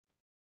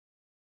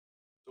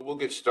We'll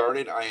get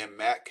started. I am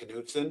Matt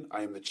Knutson.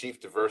 I am the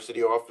Chief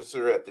Diversity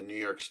Officer at the New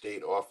York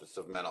State Office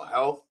of Mental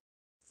Health.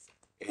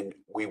 And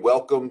we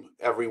welcome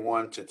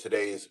everyone to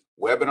today's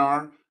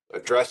webinar,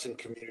 Addressing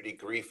Community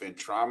Grief and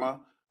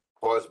Trauma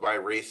Caused by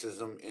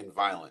Racism and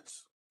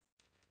Violence.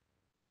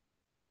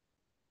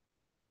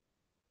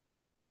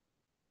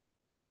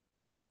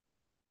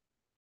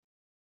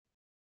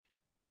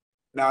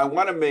 Now, I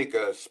want to make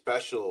a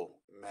special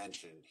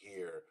mention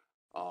here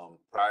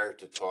prior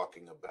to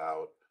talking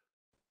about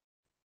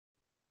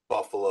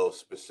Buffalo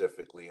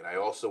specifically, and I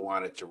also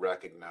wanted to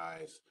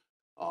recognize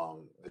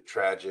the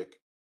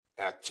tragic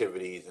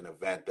activities and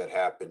event that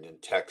happened in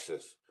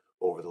Texas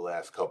over the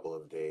last couple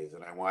of days.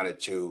 And I wanted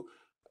to,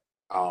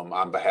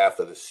 on behalf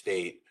of the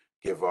state,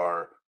 give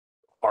our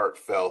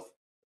heartfelt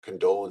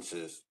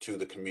condolences to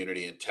the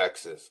community in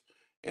Texas,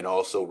 and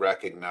also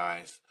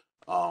recognize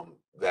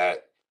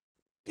that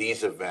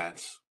these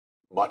events,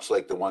 much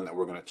like the one that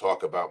we're going to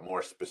talk about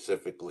more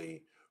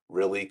specifically,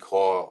 really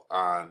call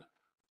on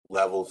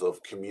levels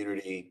of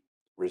community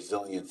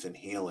resilience and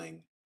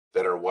healing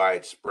that are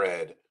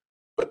widespread,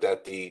 but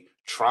that the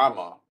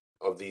trauma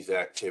of these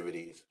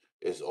activities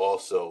is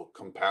also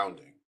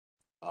compounding.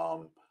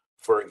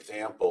 For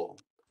example,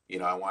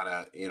 I want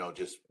to,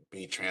 just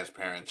be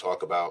transparent and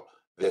talk about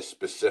this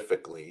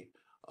specifically.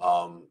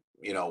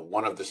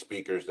 One of the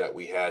speakers that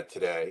we had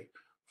today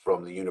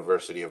from the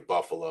University of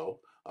Buffalo,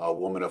 a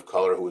woman of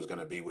color who is going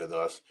to be with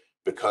us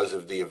because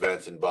of the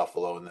events in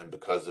Buffalo and then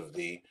because of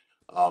the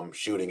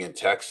shooting in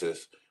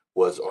Texas,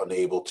 was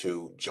unable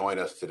to join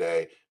us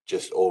today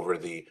just over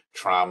the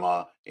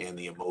trauma and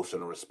the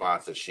emotional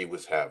response that she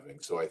was having.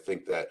 So I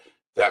think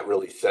that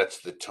really sets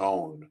the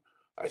tone,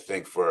 I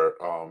think, for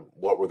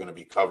what we're going to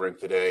be covering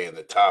today and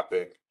the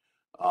topic.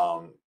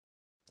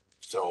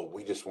 So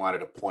we just wanted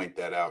to point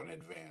that out in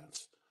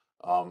advance.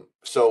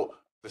 So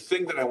the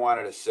thing that I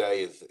wanted to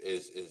say is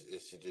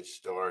to just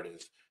start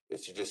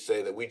is to just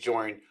say that we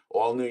join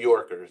all New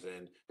Yorkers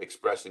in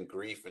expressing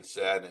grief and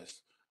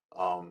sadness,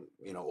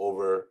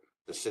 over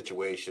the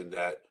situation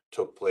that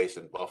took place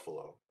in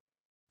Buffalo.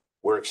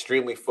 We're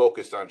extremely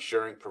focused on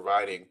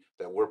providing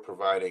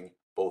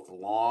both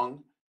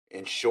long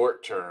and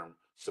short-term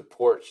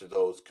support to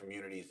those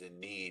communities in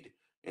need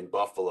in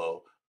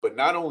Buffalo, but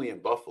not only in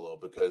Buffalo,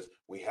 because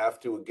we have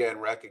to again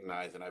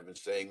recognize, and I've been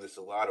saying this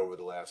a lot over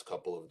the last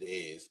couple of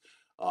days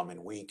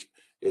and week,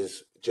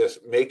 is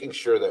just making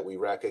sure that we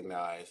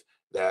recognize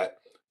that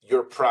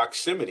your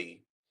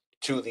proximity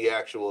to the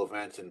actual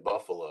events in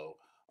Buffalo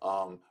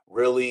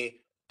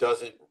really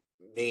doesn't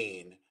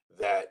mean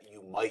that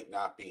you might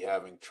not be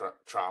having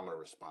trauma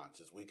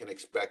responses. We can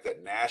expect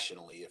that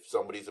nationally, if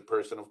somebody's a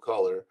person of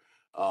color,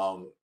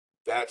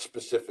 that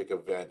specific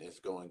event is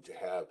going to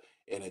have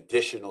an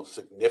additional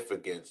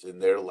significance in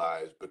their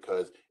lives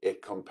because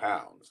it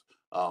compounds.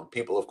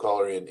 People of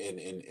color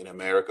in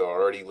America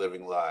are already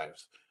living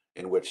lives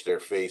in which they're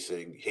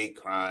facing hate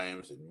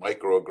crimes and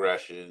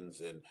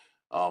microaggressions, and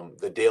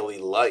the daily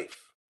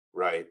life,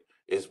 right,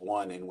 is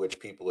one in which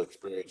people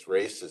experience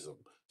racism.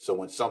 So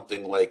when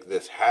something like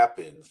this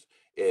happens,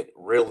 it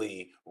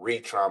really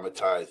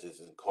re-traumatizes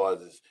and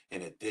causes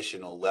an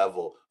additional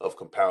level of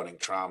compounding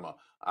trauma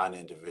on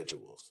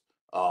individuals.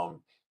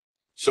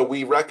 So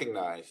we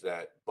recognize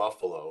that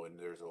Buffalo, and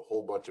there's a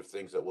whole bunch of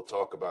things that we'll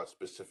talk about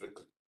specific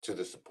to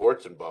the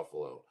supports in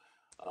Buffalo,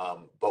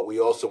 but we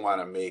also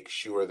want to make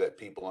sure that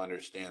people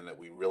understand that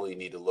we really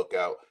need to look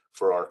out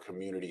for our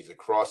communities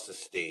across the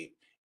state,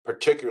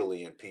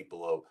 particularly in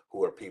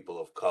who are people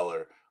of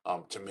color,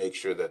 to make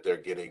sure that they're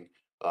getting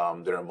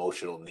their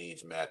emotional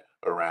needs met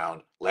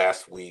around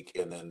last week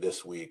and then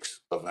this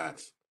week's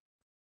events.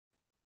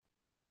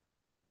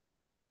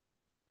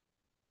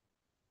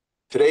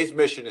 Today's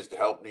mission is to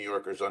help New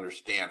Yorkers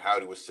understand how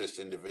to assist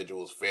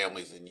individuals,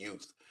 families, and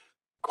youth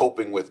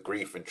coping with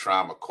grief and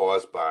trauma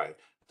caused by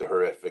the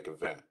horrific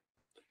event.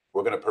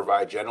 We're going to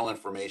provide general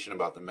information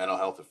about the mental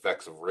health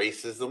effects of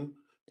racism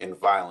and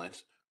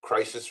violence,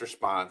 crisis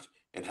response,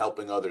 and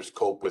helping others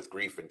cope with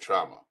grief and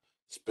trauma.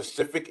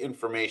 Specific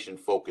information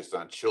focused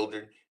on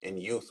children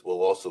and youth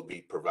will also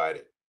be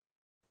provided.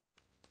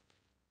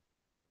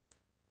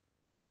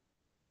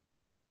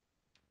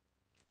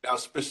 Now,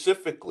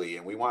 specifically,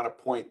 and we want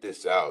to point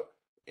this out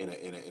in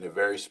a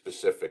very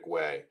specific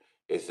way,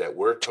 is that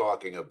we're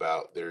talking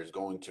about there's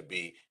going to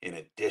be an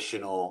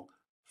additional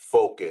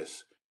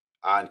focus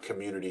on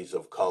communities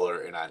of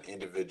color and on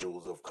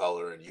individuals of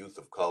color and youth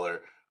of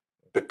color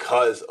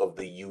because of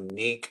the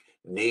unique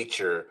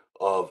nature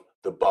of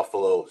the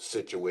Buffalo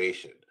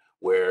situation,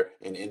 where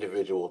an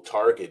individual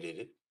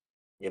targeted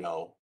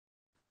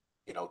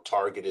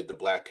the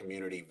Black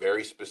community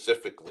very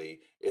specifically.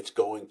 It's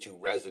going to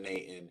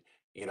resonate in,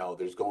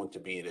 there's going to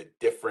be a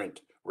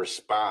different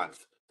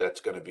response that's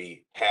going to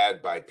be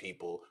had by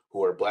people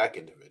who are Black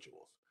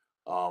individuals.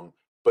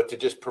 But to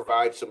just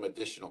provide some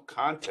additional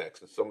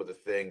context and some of the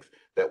things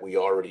that we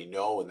already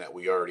know and that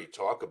we already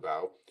talk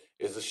about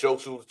is the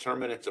social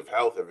determinants of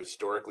health have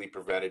historically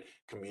prevented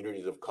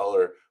communities of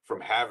color from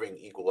having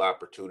equal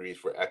opportunities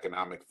for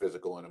economic,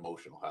 physical, and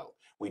emotional health.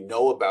 We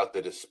know about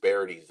the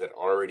disparities that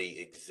already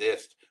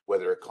exist,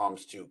 whether it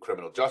comes to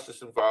criminal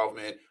justice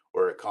involvement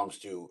or it comes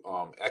to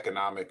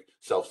economic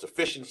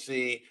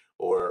self-sufficiency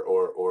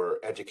or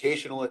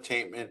educational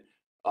attainment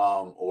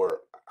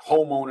or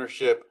home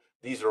ownership.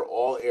 These are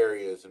all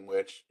areas in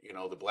which, you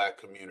know, the Black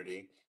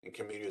community and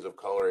communities of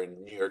color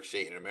in New York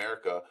State and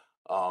America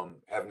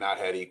have not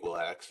had equal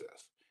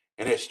access.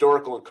 And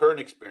historical and current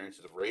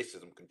experiences of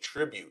racism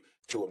contribute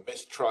to a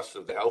mistrust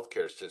of the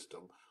healthcare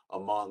system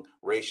among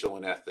racial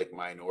and ethnic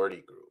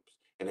minority groups.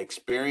 And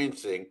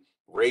experiencing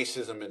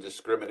racism and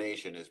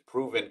discrimination is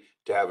proven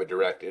to have a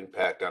direct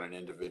impact on an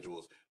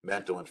individual's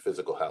mental and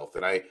physical health.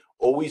 And I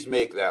always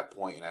make that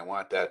point, and I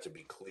want that to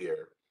be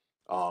clear.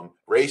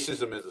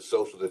 Racism is a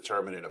social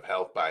determinant of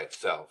health by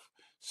itself.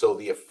 So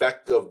the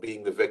effect of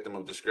being the victim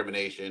of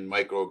discrimination,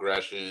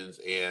 microaggressions,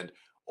 and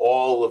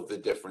all of the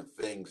different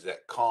things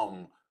that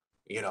come,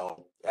 you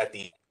know, at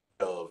the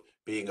end of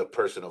being a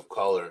person of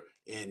color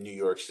in New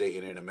York State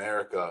and in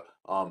America,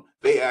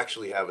 they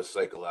actually have a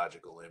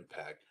psychological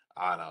impact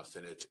on us,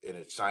 and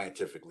it's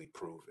scientifically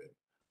proven.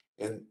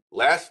 And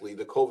lastly,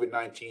 the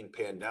COVID-19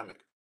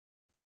 pandemic,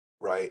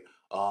 right?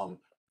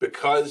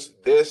 Because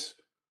this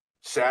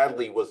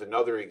sadly was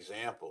another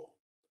example,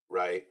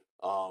 right?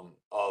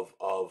 Of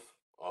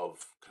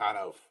kind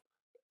of,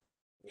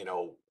 you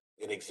know,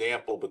 an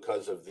example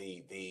because of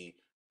the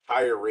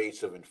higher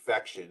rates of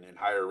infection and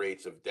higher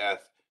rates of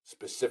death,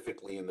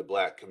 specifically in the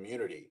Black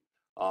community.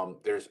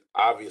 There's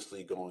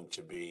obviously going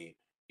to be,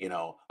 you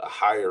know, a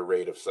higher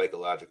rate of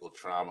psychological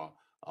trauma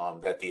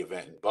that the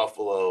event in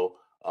Buffalo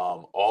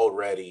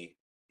already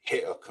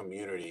hit a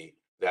community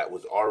that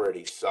was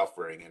already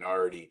suffering and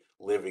already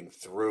living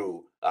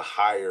through a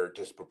higher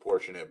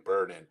disproportionate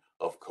burden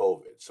of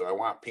COVID. So I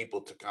want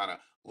people to kind of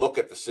look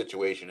at the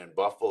situation in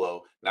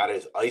Buffalo not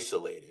as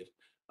isolated,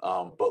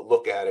 but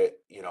look at it,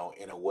 you know,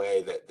 in a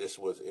way that this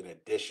was an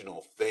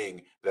additional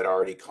thing that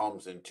already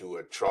comes into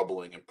a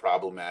troubling and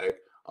problematic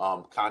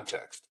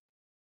context.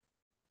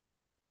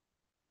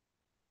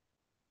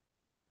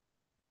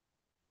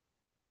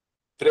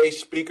 Today's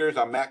speakers,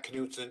 I'm Matt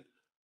Knutson.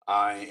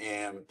 I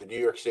am the New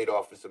York State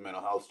Office of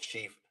Mental Health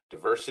Chief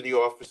Diversity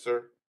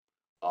Officer.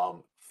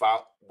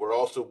 We're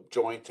also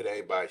joined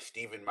today by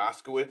Stephen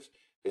Moskowitz,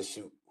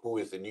 who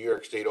is the New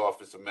York State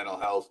Office of Mental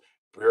Health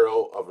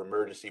Bureau of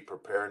Emergency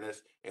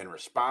Preparedness and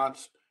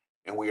Response.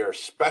 And we are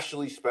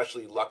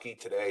especially lucky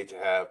today to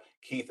have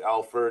Keith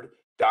Alford,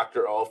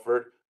 Dr.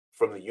 Alford,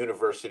 from the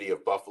University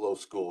of Buffalo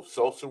School of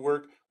Social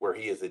Work, where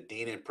he is a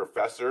dean and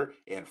professor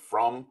and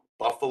from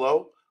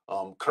Buffalo,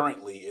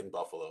 currently in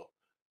Buffalo.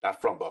 Not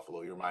from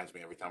Buffalo, he reminds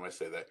me every time I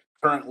say that,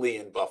 currently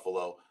in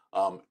Buffalo,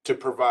 to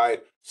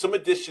provide some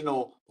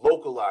additional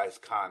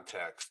localized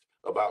context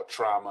about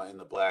trauma in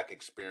the Black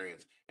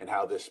experience and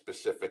how this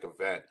specific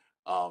event,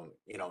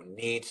 you know,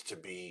 needs to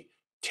be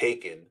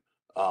taken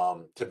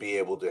to be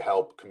able to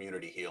help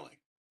community healing.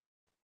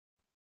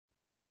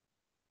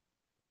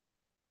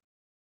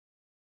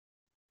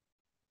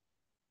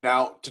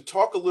 Now, to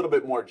talk a little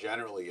bit more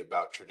generally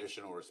about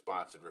traditional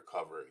response and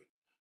recovery,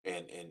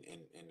 and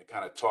to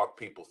kind of talk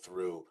people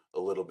through a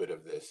little bit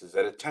of this, is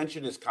that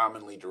attention is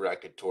commonly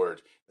directed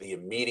towards the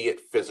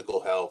immediate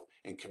physical health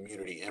and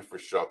community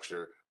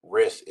infrastructure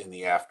risks in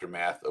the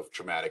aftermath of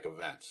traumatic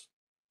events.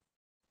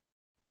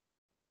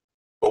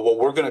 But what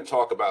we're going to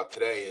talk about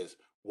today is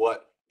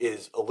what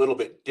is a little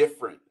bit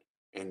different,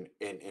 and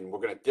we're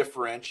going to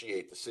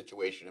differentiate the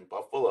situation in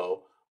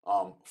Buffalo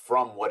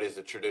from what is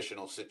a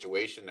traditional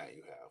situation that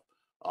you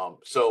have.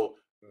 So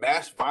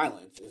mass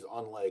violence is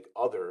unlike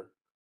other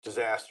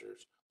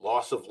disasters.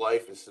 Loss of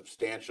life is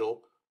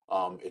substantial.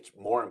 It's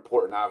more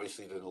important,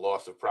 obviously, than the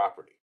loss of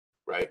property,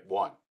 right?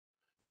 One.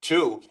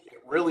 Two, it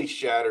really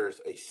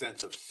shatters a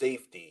sense of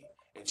safety,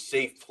 and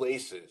safe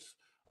places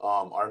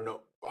are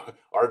no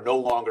are no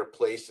longer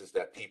places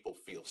that people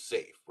feel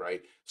safe,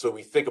 right? So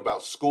we think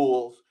about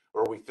schools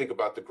or we think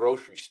about the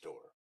grocery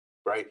store,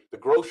 right? The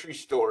grocery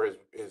store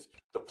is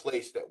the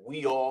place that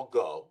we all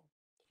go,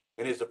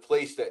 and is a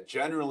place that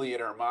generally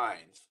in our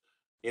minds,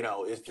 you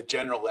know, is the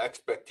general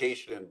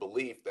expectation and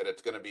belief that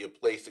it's going to be a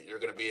place that you're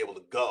going to be able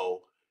to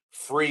go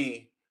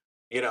free,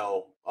 you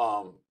know,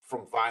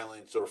 from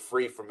violence or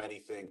free from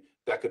anything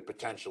that could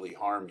potentially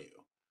harm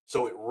you.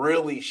 So it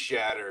really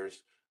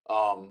shatters,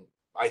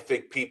 I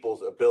think,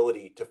 people's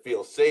ability to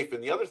feel safe.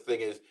 And the other thing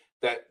is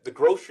that the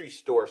grocery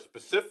store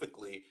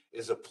specifically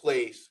is a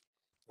place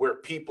where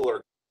people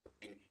are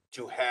going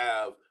to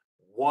have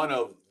one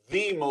of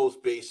the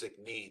most basic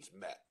needs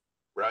met,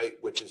 right?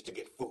 Which is to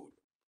get food,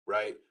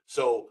 right?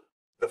 So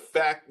the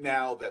fact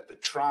now that the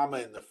trauma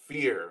and the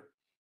fear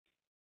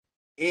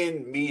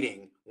in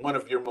meeting one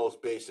of your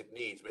most basic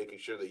needs, making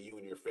sure that you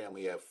and your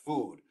family have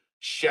food,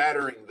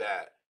 shattering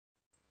that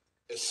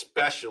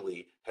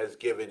especially has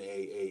given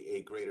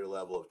a greater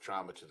level of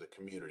trauma to the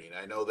community. And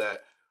I know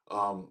that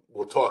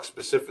we'll talk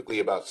specifically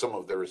about some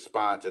of the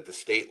response at the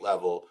state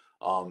level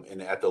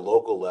and at the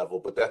local level.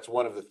 But that's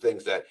one of the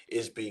things that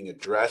is being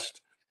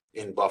addressed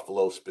in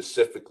Buffalo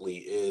specifically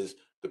is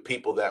the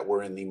people that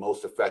were in the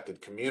most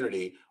affected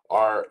community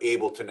are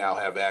able to now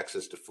have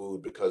access to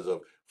food because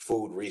of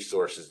food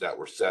resources that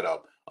were set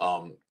up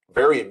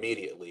very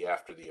immediately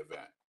after the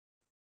event.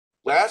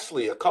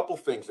 Lastly, a couple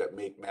things that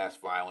make mass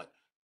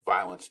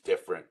violence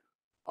different,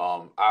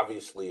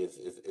 obviously,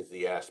 is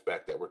the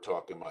aspect that we're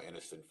talking about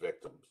innocent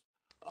victims.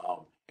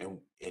 And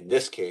in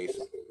this case,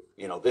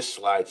 this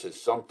slide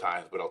says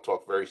sometimes, but I'll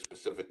talk very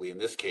specifically in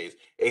this case,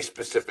 a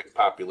specific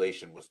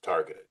population was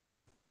targeted.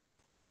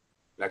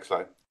 Next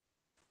slide.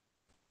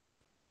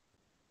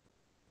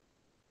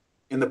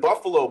 In the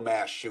Buffalo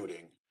mass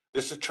shooting,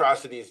 this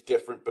atrocity is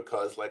different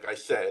because, like I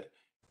said,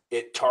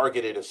 it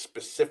targeted a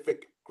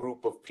specific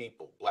group of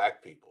people,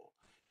 Black people.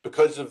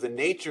 Because of the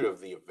nature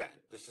of the event,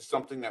 this is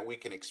something that we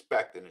can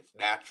expect and it's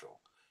natural.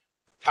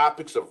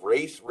 Topics of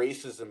race,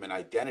 racism, and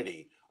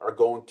identity are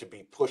going to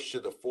be pushed to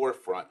the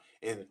forefront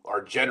in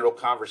our general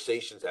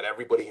conversations that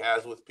everybody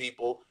has with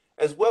people,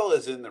 as well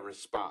as in the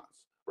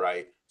response,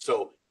 right?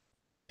 So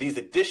these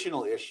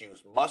additional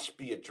issues must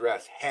be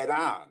addressed head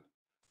on,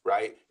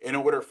 right, in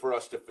order for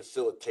us to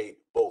facilitate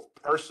both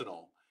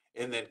personal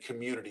and then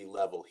community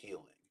level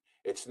healing.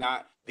 It's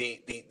not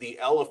the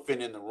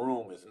elephant in the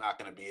room is not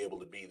going to be able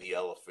to be the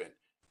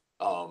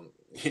um,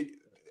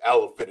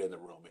 elephant in the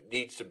room. It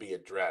needs to be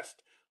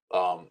addressed,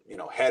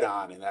 head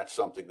on, and that's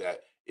something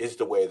that is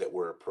the way that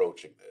we're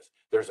approaching this.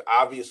 There's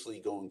obviously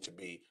going to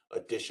be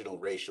additional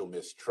racial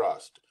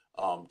mistrust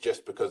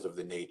just because of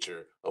the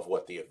nature of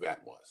what the event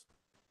was.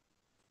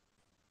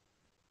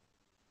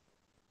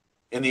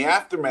 In the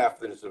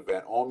aftermath of this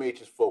event,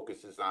 OMH's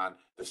focus is on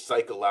the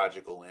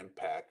psychological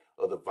impact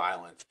of the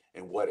violence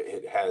and what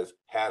it has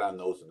had on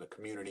those in the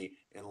community,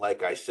 and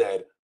like I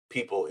said,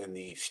 people in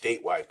the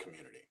statewide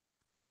community.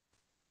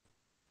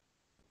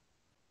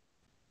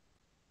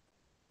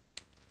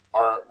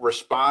 Our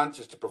response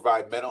is to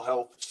provide mental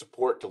health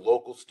support to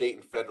local, state,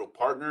 and federal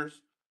partners.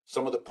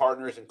 Some of the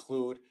partners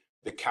include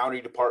the County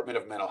Department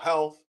of Mental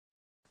Health,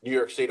 New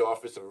York State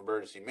Office of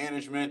Emergency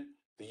Management,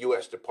 the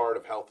U.S.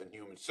 Department of Health and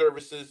Human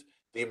Services,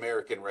 the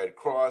American Red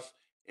Cross,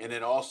 and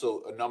then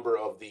also a number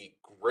of the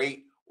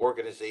great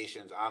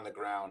organizations on the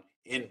ground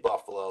in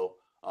Buffalo.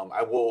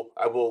 I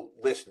will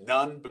list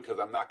none because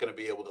I'm not going to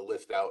be able to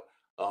list out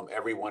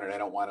everyone, and I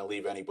don't want to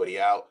leave anybody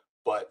out.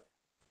 But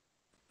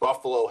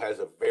Buffalo has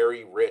a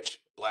very rich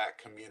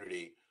Black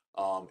community,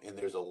 and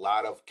there's a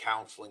lot of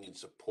counseling and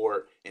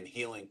support and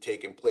healing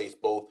taking place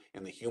both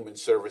in the human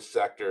service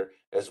sector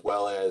as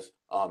well as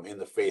in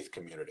the faith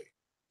community.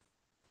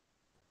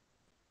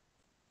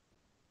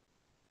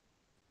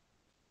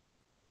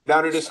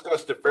 Now to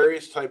discuss the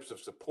various types of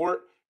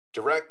support,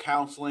 direct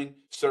counseling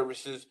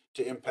services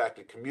to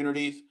impacted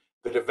communities,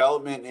 the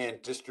development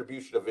and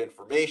distribution of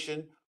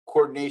information,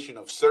 coordination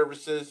of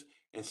services,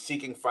 and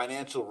seeking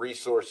financial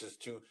resources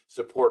to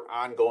support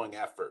ongoing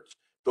efforts.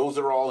 Those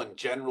are all in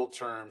general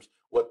terms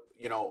what,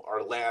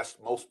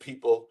 most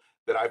people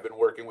that I've been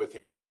working with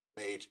here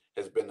at MH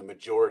has been the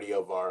majority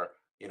of our,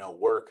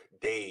 work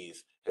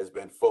days has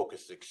been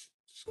focused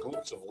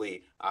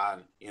exclusively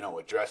on,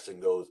 addressing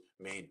those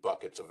main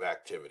buckets of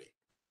activity.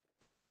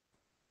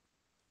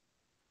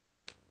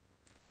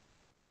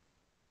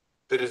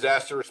 The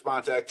disaster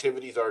response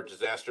activities are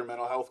disaster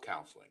mental health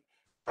counseling,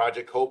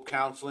 Project Hope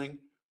counseling,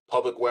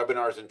 public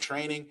webinars and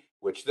training,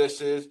 which this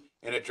is,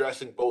 and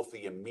addressing both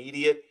the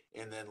immediate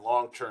and then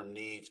long-term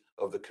needs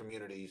of the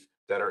communities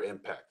that are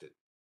impacted.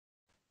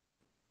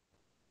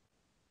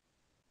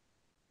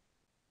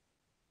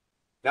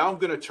 Now I'm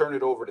going to turn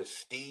it over to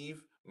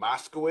Steve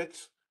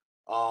Moskowitz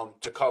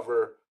to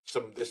cover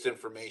some of this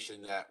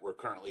information that we're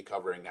currently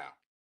covering now.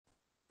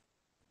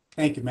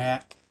 Thank you,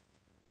 Matt.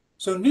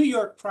 So New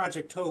York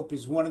Project Hope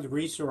is one of the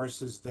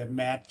resources that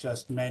Matt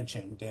just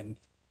mentioned. And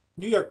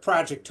New York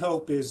Project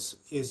Hope is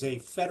a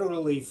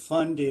federally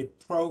funded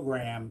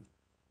program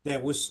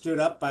that was stood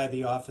up by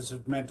the Office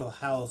of Mental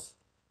Health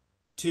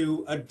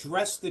to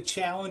address the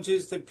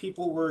challenges that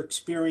people were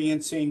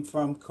experiencing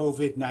from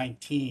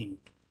COVID-19.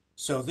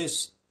 So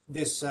this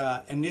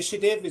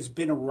initiative has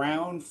been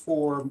around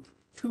for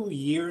 2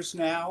 years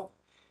now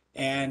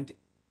and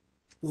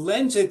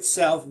lends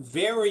itself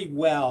very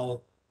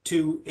well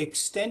to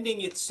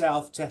extending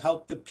itself to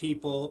help the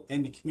people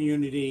in the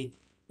community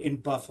in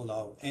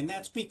Buffalo. And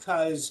that's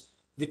because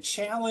the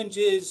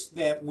challenges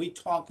that we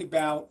talk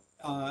about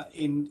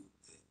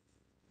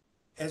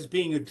as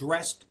being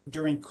addressed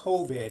during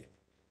COVID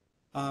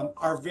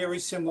are very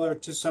similar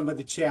to some of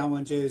the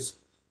challenges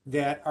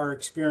that are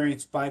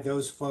experienced by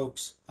those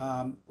folks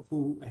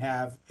who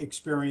have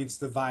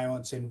experienced the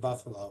violence in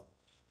Buffalo.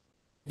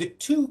 The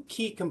two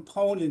key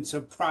components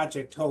of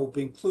Project Hope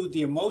include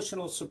the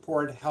emotional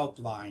support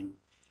helpline,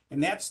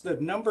 and that's the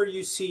number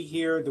you see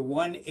here, the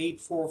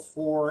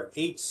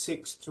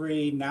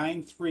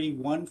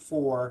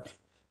 1-844-863-9314.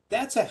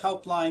 That's a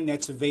helpline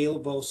that's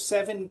available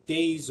 7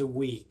 days a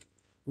week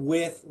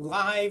with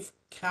live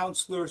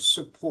counselor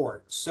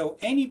support. So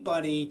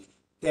anybody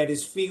that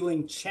is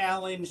feeling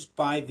challenged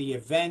by the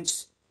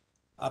events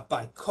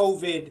by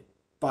COVID,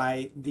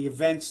 by the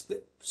events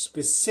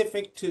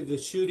specific to the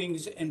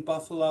shootings in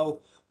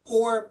Buffalo,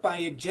 or by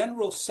a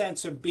general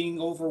sense of being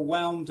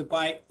overwhelmed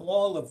by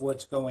all of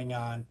what's going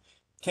on,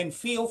 can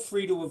feel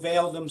free to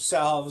avail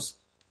themselves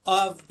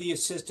of the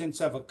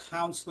assistance of a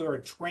counselor,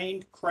 a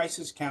trained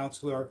crisis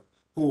counselor,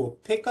 who will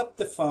pick up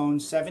the phone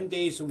 7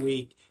 days a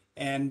week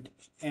and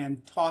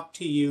talk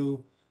to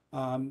you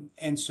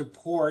and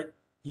support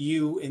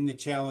you in the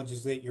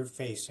challenges that you're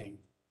facing.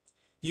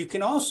 You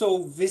can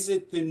also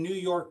visit the New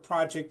York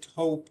Project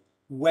Hope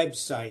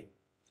website,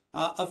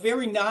 a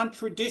very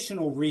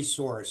non-traditional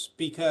resource,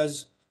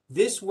 because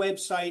this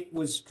website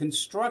was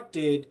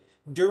constructed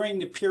during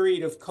the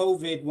period of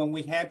COVID when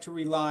we had to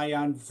rely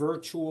on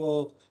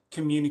virtual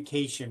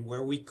communication,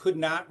 where we could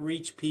not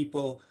reach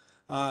people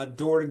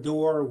door to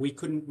door, we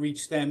couldn't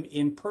reach them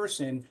in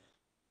person.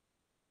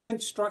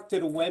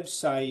 Constructed a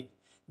website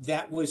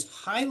that was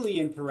highly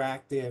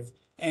interactive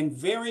and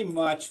very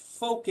much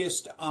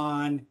focused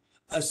on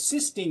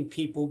assisting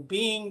people,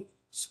 being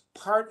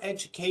part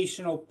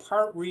educational,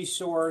 part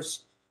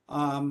resource,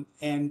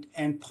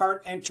 and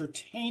part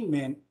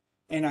entertainment.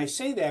 And I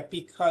say that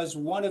because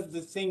one of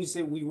the things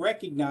that we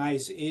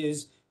recognize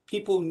is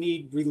people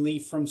need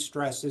relief from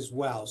stress as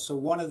well. So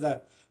one of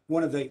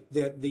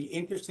the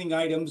interesting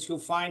items you'll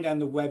find on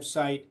the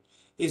website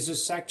is a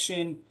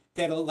section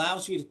that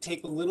allows you to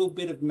take a little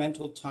bit of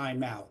mental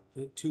time out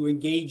to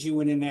engage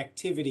you in an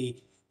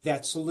activity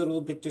that's a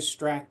little bit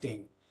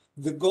distracting.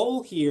 The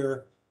goal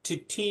here to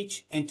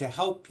teach and to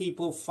help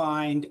people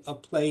find a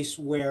place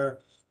where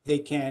they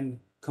can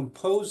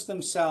compose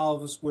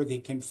themselves, where they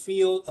can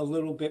feel a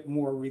little bit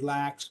more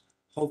relaxed,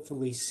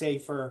 hopefully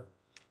safer.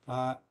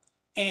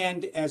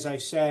 And as I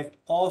said,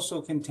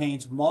 also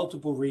contains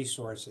multiple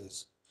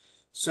resources.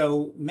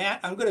 So Matt,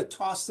 I'm going to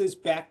toss this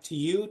back to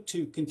you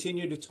to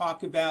continue to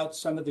talk about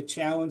some of the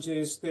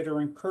challenges that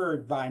are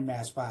incurred by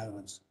mass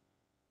violence.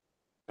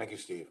 Thank you,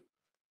 Steve.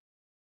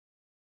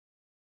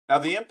 Now,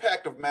 the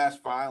impact of mass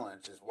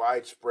violence is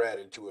widespread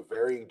and to a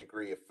varying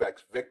degree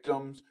affects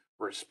victims,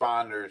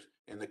 responders,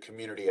 and the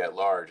community at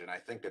large. And I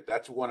think that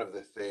that's one of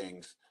the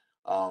things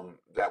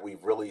that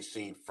we've really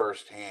seen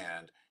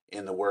firsthand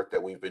in the work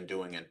that we've been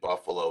doing in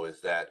Buffalo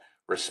is that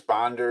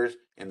responders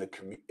in the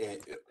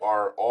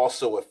are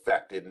also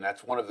affected. And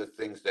that's one of the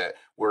things that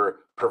we're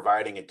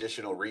providing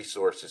additional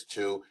resources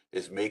to,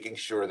 is making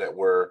sure that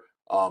we're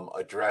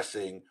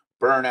addressing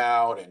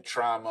burnout and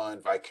trauma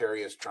and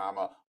vicarious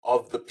trauma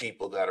of the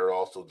people that are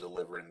also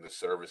delivering the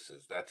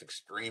services. That's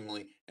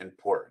extremely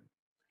important.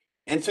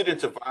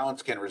 Incidents of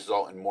violence can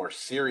result in more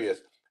serious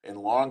and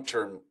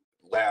long-term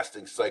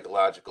lasting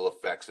psychological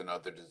effects than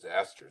other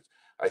disasters.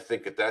 I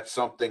think that that's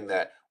something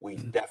that we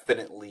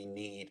definitely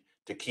need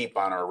to keep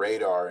on our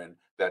radar, and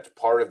that's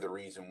part of the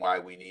reason why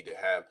we need to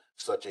have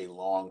such a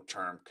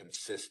long-term,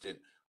 consistent,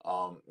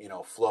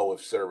 flow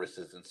of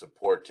services and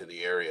support to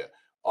the area.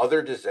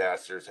 Other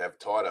disasters have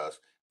taught us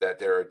that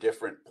there are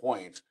different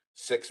points,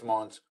 6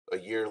 months, a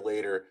year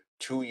later,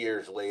 2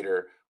 years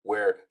later,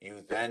 where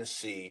you then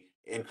see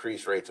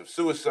increased rates of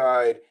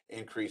suicide,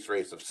 increased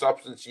rates of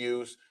substance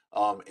use,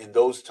 and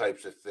those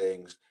types of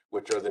things,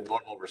 which are the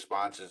normal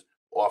responses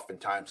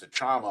oftentimes to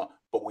trauma.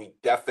 But we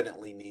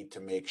definitely need to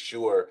make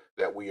sure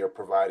that we are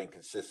providing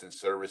consistent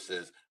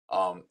services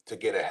to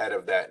get ahead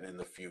of that and in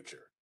the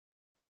future.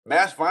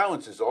 Mass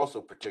violence is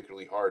also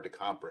particularly hard to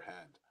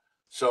comprehend.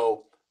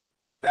 So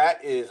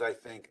that is, I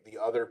think,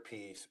 the other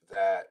piece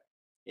that,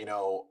 you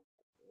know,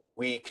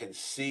 we can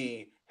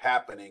see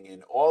happening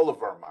in all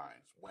of our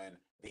minds when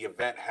the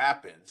event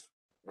happens,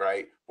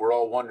 right? We're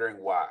all wondering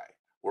why.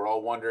 We're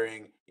all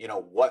wondering,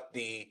 what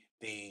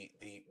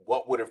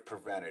what would have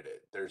prevented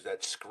it. There's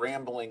that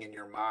scrambling in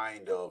your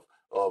mind of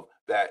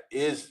that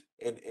is,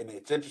 and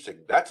it's interesting.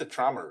 That's a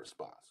trauma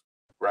response,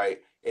 right?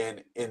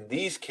 And in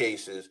these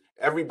cases,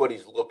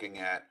 everybody's looking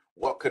at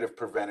what could have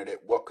prevented it,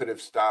 what could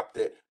have stopped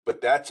it. But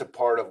that's a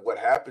part of what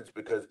happens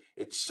because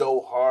it's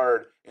so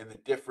hard. And the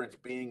difference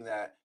being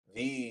that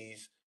the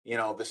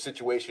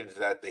situation is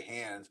at the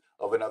hands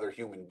of another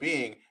human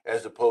being,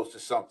 as opposed to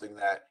something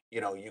that,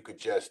 you could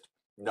just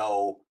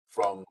know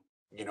from,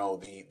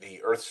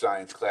 the earth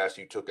science class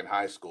you took in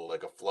high school,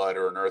 like a flood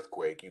or an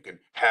earthquake. You can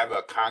have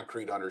a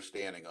concrete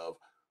understanding of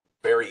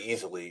very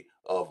easily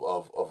of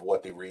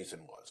what the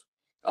reason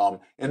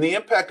was. And the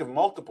impact of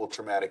multiple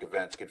traumatic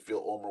events can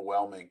feel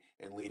overwhelming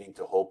and leading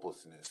to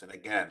hopelessness. And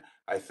again,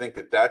 I think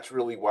that that's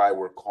really why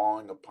we're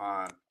calling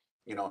upon,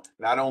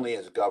 not only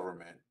as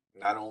government,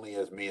 not only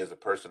as me as a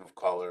person of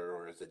color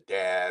or as a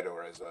dad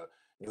or as a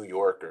New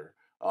Yorker,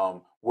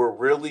 we're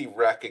really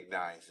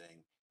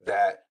recognizing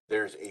that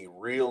there's a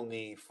real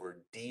need for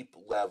deep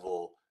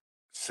level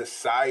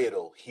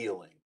societal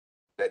healing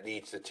that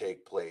needs to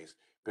take place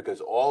because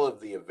all of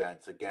the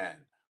events, again,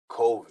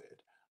 COVID,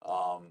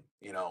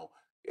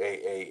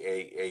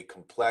 a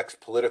complex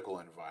political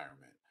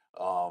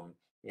environment,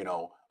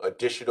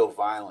 additional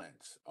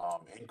violence,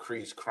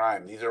 increased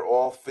crime. These are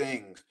all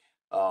things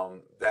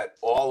that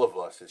all of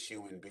us as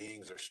human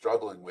beings are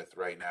struggling with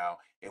right now,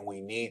 and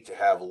we need to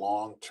have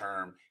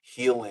long-term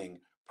healing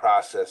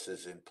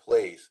processes in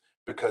place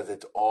because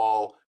it's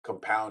all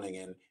compounding,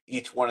 and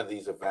each one of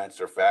these events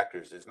or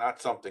factors is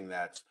not something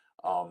that's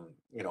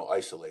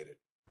isolated.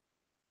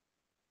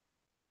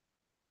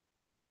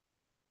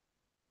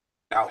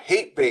 Now,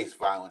 hate-based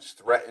violence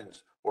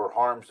threatens or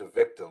harms the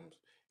victims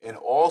and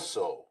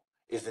also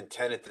is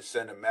intended to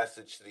send a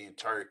message to the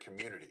entire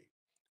community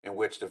in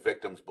which the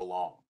victims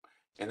belong.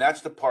 And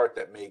that's the part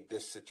that made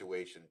this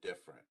situation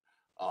different.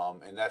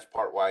 And that's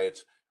part why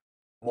it's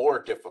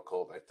more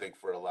difficult, I think,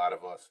 for a lot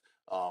of us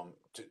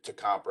to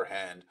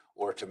comprehend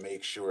or to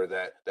make sure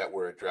that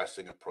we're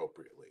addressing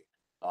appropriately.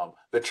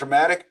 The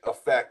traumatic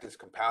effect is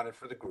compounded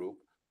for the group,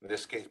 in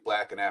this case,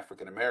 Black and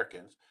African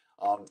Americans,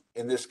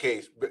 in this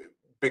case,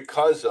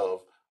 because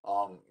of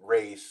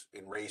race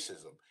and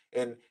racism.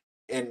 And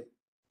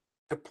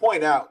to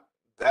point out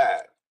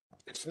that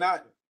it's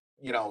not,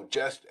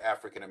 just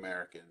African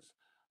Americans,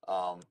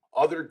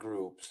 other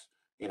groups,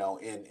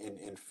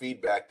 in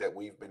feedback that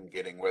we've been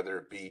getting, whether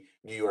it be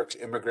New York's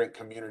immigrant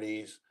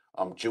communities,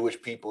 Jewish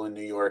people in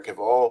New York, have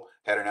all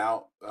had an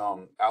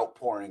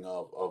outpouring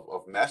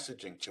of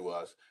messaging to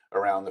us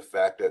around the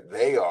fact that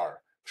they are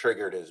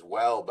triggered as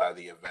well by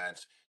the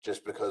events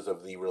just because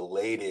of the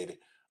related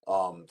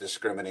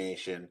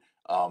discrimination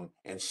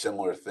and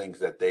similar things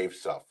that they've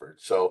suffered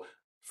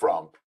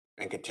from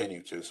and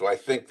continue to. So I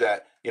think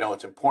that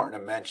it's important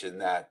to mention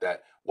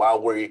that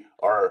while we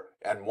are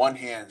on one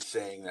hand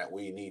saying that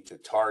we need to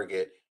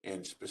target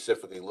and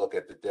specifically look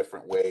at the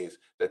different ways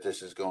that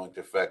this is going to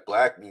affect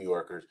Black New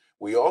Yorkers,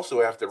 we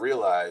also have to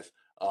realize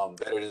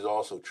that it is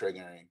also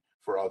triggering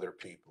for other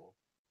people.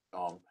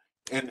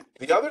 And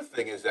the other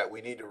thing is that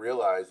we need to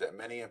realize that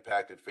many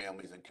impacted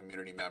families and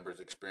community members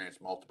experience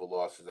multiple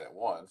losses at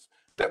once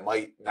that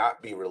might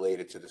not be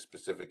related to the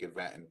specific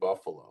event in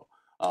Buffalo.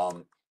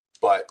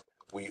 But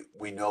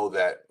we know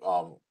that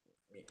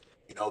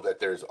that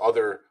there's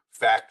other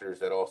factors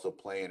that also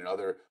play in, and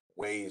other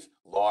ways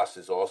loss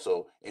is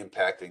also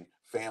impacting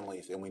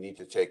families, and we need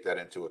to take that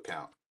into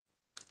account.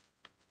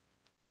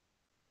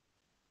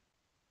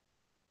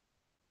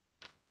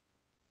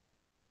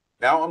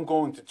 Now I'm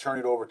going to turn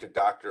it over to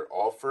Dr.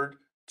 Alford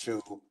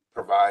to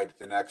provide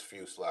the next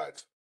few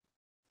slides.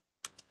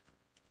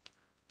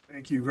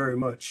 Thank you very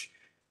much.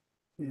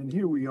 And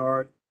here we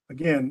are,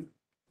 again,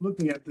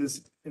 looking at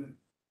this in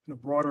a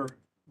broader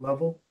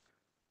level,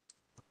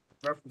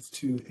 reference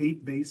to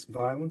hate-based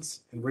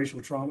violence and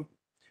racial trauma.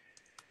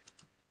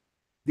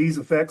 These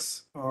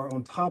effects are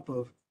on top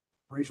of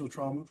racial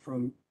trauma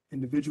from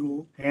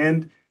individual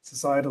and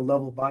societal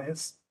level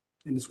bias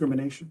and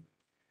discrimination,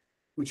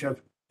 which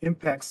have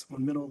impacts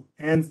on mental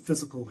and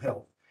physical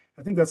health.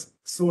 I think that's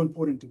so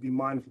important to be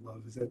mindful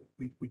of, is that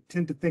we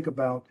tend to think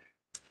about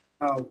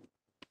how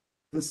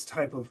this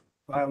type of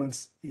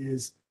violence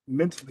is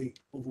mentally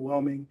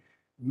overwhelming,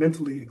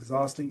 mentally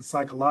exhausting,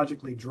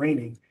 psychologically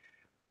draining,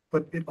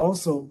 but it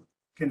also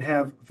can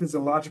have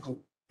physiological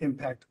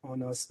impact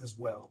on us as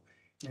well.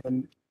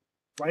 And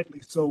rightly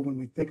so, when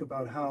we think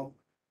about how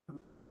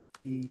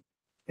the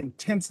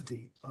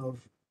intensity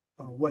of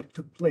what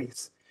took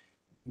place,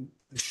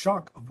 the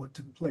shock of what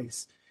took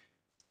place,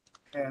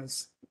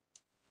 has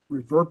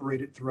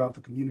reverberated throughout the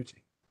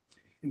community.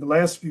 In the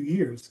last few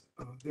years,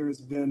 there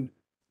has been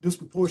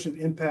disproportionate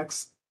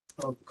impacts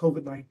of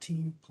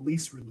COVID-19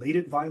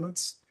 police-related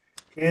violence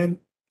and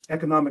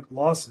economic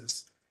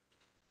losses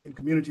in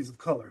communities of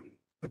color,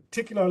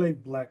 particularly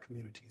Black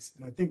communities.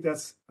 And I think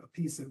that's a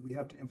piece that we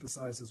have to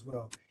emphasize as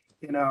well.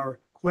 In our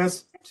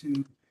quest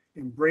to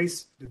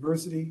embrace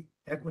diversity,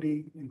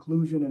 equity,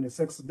 inclusion, and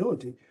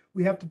accessibility,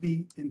 we have to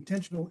be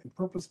intentional and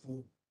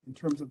purposeful in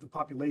terms of the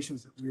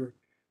populations that we're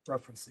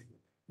referencing.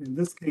 In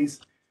this case,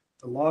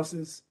 the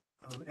losses,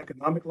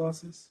 economic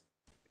losses,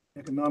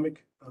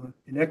 economic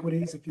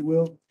inequities, if you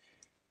will,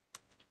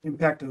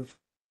 impact of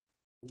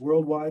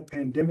worldwide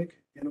pandemic,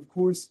 and of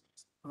course,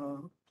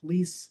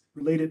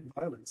 police-related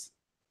violence.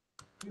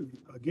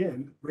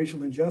 Again,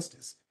 racial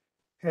injustice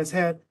has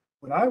had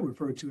what I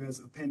refer to as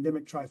a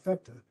pandemic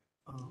trifecta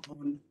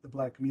on the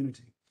Black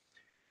community.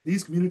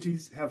 These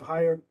communities have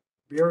higher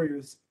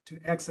barriers to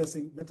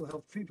accessing mental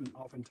health treatment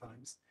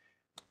oftentimes.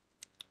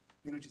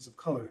 Communities of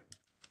color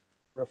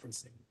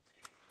referencing.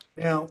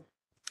 Now,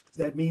 does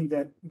that mean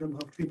that mental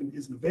health treatment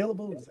isn't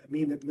available? Does that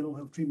mean that mental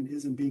health treatment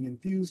isn't being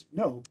infused?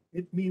 No,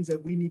 it means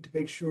that we need to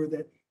make sure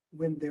that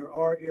when there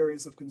are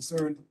areas of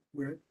concern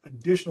where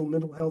additional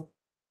mental health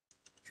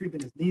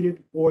treatment is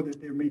needed, or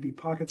that there may be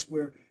pockets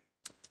where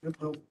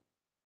mental health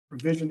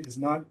provision is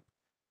not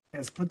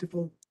as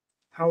plentiful,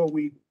 how are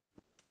we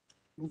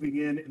moving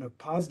in a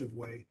positive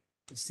way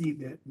to see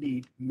that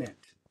need met?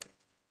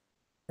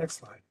 Next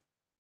slide.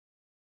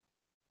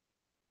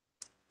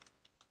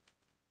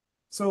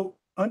 So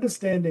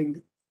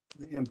understanding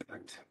the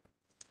impact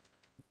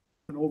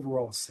in an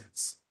overall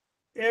sense,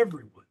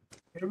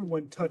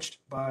 everyone touched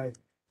by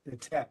the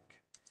attack,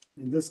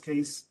 in this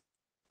case,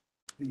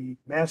 the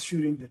mass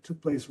shooting that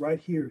took place right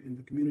here in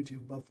the community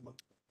of Buffalo.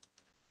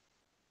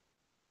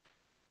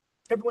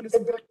 Everyone is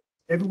affected.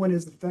 Everyone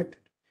is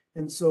affected.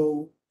 And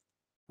so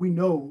we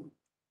know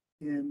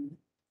in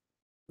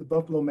the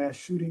Buffalo mass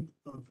shooting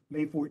of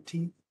May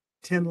 14th,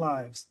 10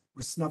 lives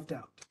were snuffed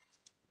out,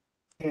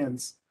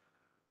 hands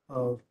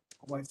of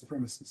white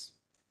supremacists.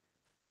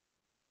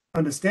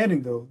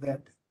 Understanding, though,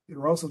 that there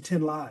were also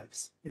 10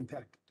 lives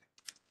impacted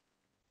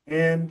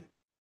and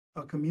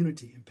a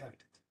community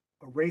impacted,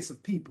 a race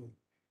of people.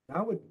 And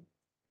I would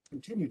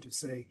continue to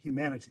say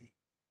humanity.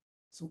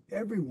 So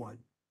everyone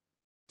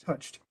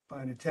touched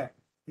by an attack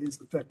is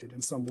affected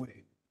in some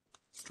way.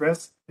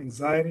 Stress,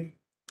 anxiety,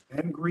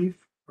 and grief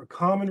are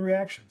common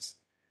reactions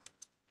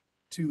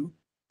to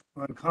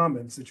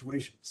uncommon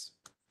situations.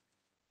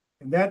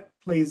 And that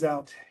plays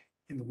out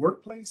in the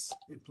workplace,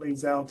 it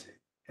plays out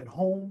at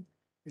home,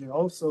 and it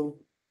also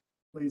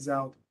plays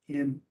out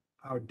in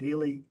our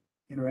daily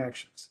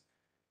interactions.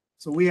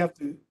 So we have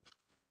to,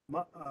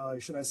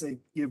 should I say,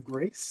 give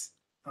grace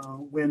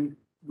when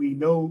we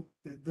know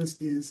that this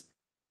is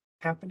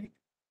happening,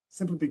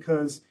 simply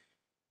because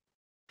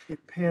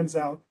it pans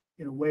out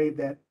in a way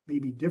that may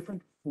be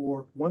different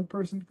for one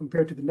person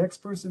compared to the next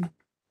person,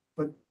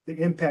 but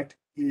the impact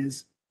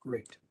is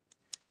great.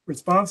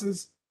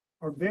 Responses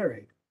are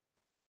varied,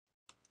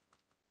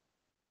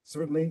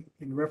 certainly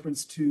in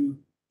reference to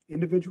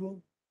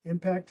individual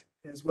impact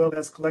as well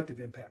as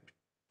collective impact.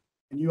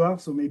 And you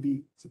also may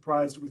be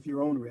surprised with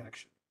your own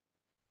reaction.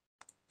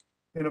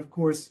 And of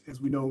course,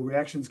 as we know,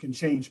 reactions can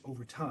change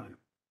over time.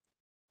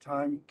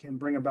 Time can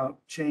bring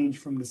about change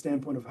from the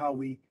standpoint of how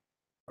we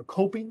are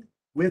coping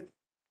with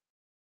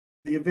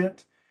the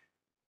event,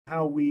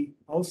 how we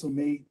also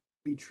may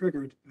be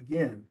triggered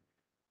again,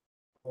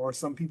 or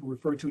some people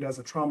refer to it as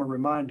a trauma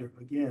reminder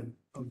again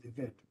of the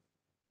event.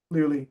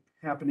 Clearly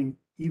happening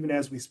even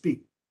as we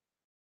speak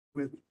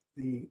with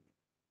the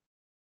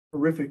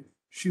horrific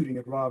shooting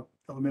at Robb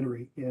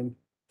Elementary in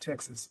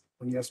Texas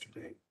on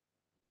yesterday.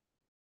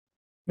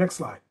 Next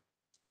slide.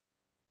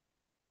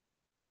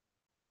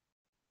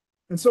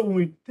 And so when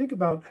we think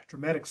about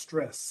traumatic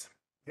stress,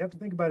 we have to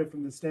think about it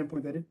from the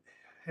standpoint that it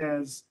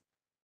has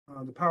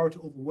the power to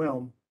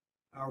overwhelm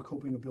our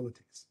coping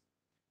abilities.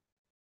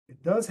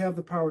 It does have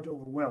the power to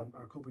overwhelm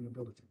our coping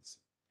abilities.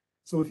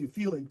 So if you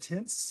feel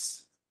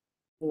intense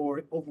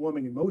or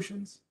overwhelming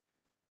emotions,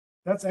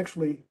 that's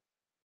actually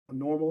a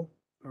normal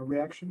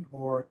reaction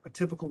or a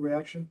typical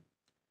reaction.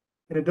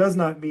 And it does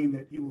not mean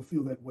that you will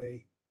feel that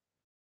way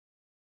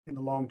in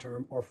the long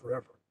term or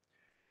forever.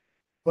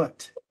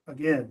 But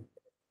again,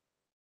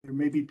 there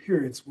may be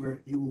periods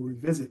where you will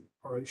revisit,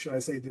 or should I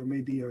say, there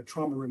may be a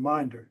trauma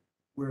reminder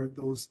where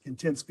those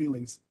intense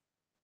feelings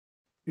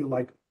feel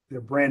like they're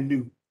brand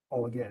new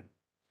all again.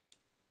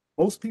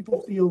 Most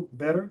people feel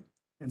better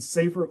and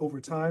safer over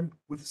time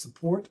with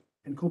support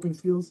and coping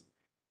skills,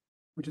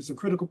 which is a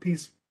critical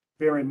piece to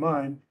bear in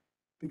mind,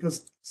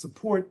 because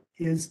support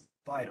is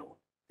vital.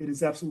 It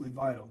is absolutely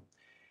vital.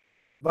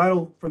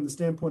 Vital from the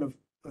standpoint of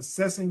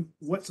assessing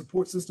what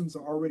support systems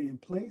are already in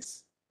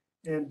place,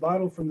 and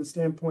vital from the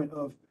standpoint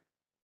of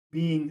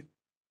being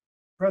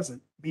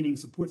present, meaning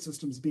support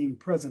systems being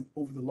present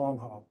over the long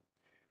haul.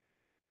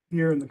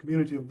 Here in the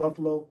community of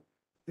Buffalo,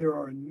 there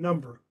are a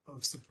number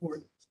of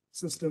support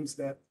systems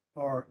that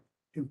are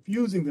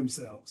infusing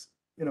themselves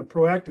in a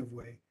proactive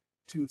way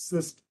to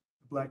assist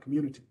the Black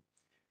community,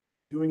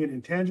 doing it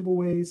in tangible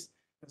ways,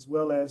 as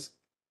well as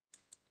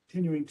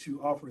continuing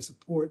to offer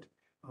support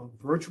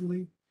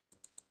virtually.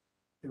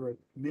 There are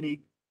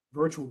many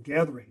virtual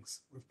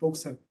gatherings where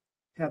folks have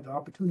had the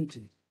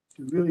opportunity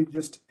to really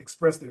just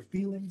express their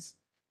feelings,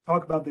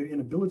 talk about their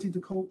inability to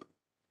cope,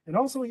 and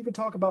also even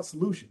talk about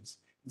solutions.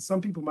 And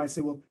some people might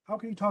say, well, how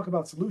can you talk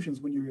about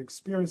solutions when you're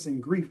experiencing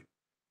grief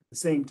at the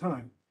same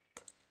time?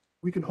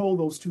 We can hold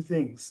those two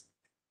things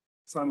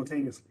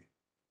simultaneously.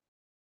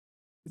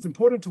 It's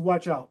important to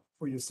watch out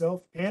for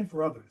yourself and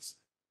for others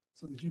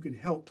so that you can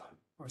help,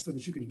 or so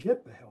that you can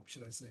get the help,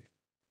 should I say,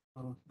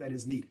 that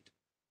is needed.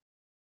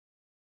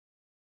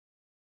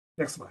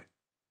 Next slide.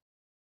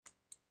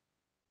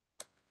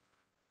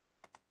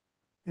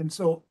 And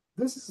so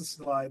this is a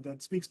slide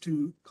that speaks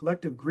to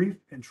collective grief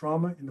and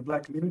trauma in the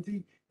Black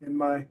community. And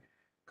my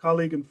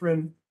colleague and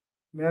friend,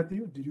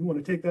 Matthew, did you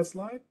want to take that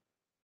slide?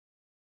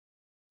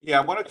 Yeah,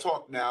 I want to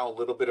talk now a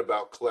little bit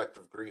about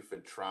collective grief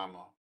and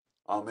trauma.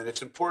 And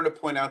it's important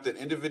to point out that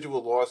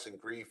individual loss and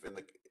grief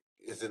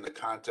is in the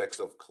context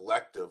of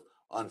collective,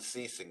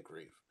 unceasing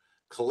grief.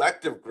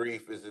 Collective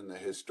grief is in the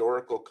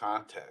historical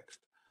context,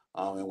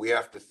 and we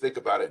have to think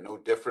about it no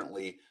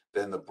differently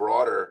than the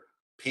broader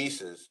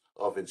pieces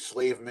of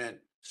enslavement,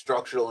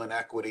 structural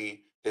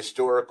inequity,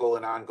 historical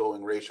and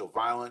ongoing racial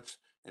violence,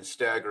 and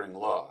staggering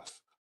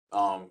loss.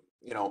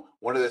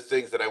 One of the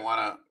things that I want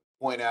to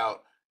point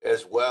out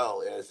as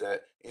well is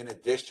that in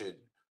addition,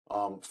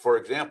 for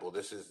example,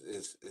 this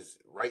is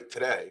right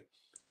today,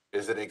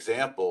 is an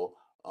example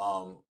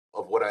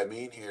of what I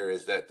mean here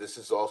is that this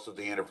is also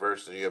the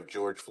anniversary of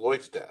George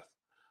Floyd's death.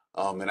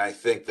 And I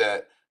think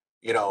that,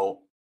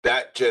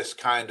 that just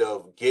kind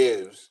of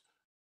gives,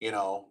 in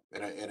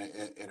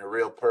a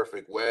real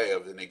perfect way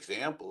of an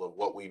example of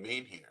what we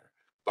mean here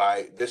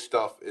by this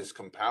stuff is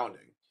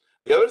compounding.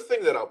 The other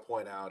thing that I'll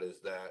point out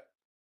is that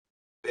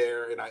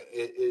there, and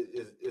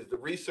is the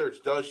research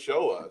does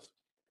show us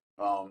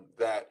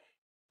that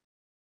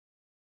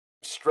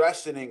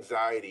stress and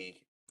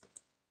anxiety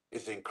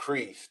is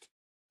increased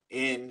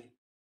in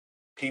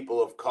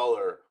people of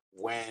color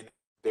when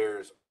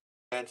there's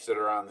events that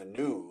are on the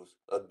news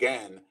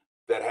again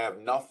that have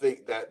nothing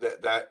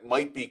that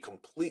might be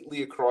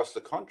completely across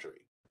the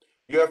country.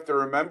 You have to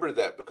remember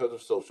that because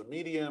of social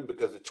media and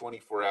because of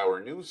 24-hour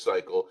news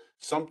cycle,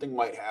 something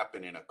might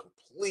happen in a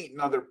complete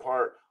another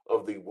part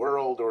of the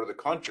world or the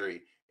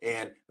country,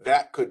 and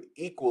that could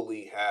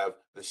equally have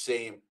the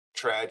same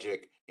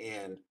tragic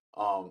and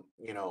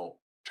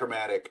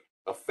traumatic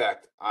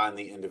effect on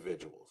the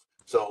individuals.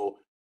 So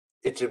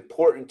it's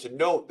important to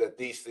note that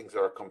these things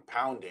are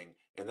compounding,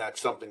 and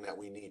that's something that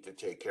we need to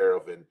take care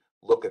of and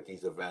look at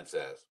these events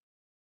as.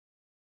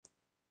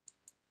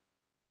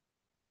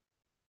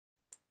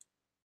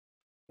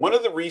 One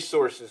of the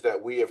resources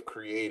that we have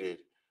created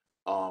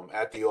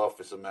at the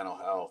Office of Mental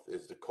Health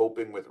is the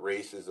Coping with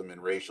Racism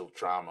and Racial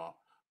Trauma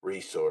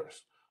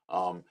resource.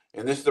 And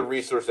this is the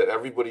resource that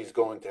everybody's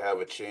going to have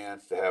a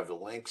chance to have the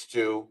links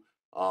to,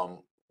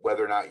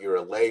 whether or not you're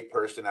a lay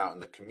person out in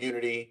the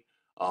community,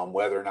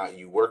 whether or not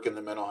you work in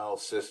the mental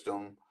health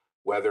system,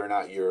 whether or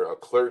not you're a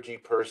clergy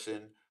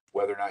person,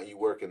 whether or not you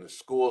work in the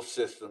school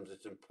systems.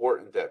 It's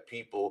important that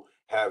people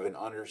have an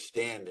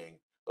understanding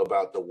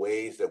about the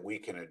ways that we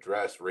can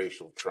address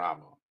racial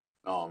trauma.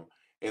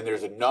 And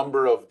there's a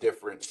number of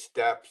different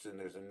steps, and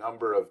there's a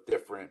number of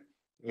different,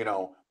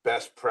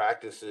 best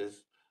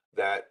practices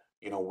that,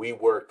 we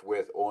worked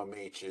with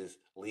OMH's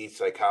lead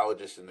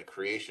psychologist in the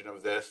creation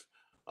of this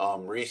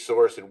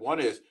resource. And one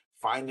is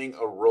finding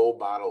a role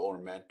model or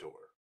mentor.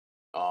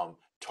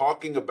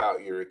 Talking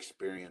about your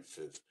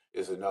experiences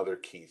is another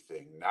key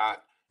thing,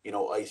 not,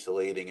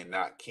 isolating and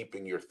not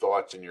keeping your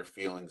thoughts and your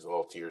feelings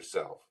all to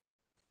yourself.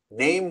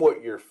 Name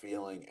what you're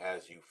feeling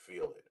as you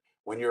feel it.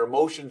 When your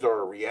emotions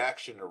are a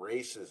reaction to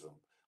racism,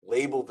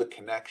 label the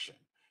connection.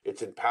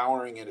 It's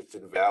empowering and it's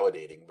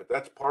invalidating, but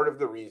that's part of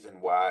the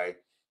reason why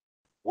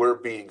we're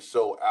being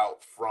so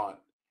out front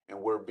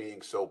and we're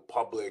being so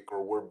public,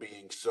 or we're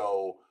being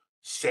so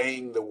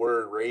saying the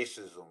word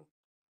racism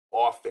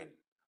often,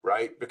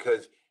 right?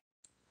 Because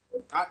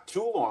not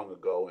too long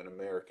ago in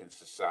American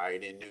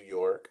society, in New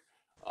York,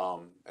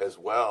 as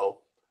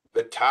well,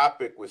 the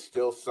topic was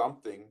still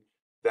something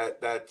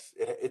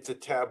it's a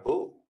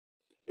taboo.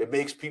 It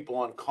makes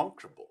people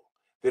uncomfortable.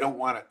 They don't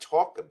want to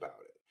talk about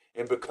it,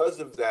 and because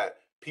of that,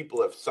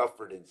 people have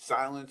suffered in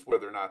silence,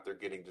 whether or not they're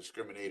getting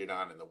discriminated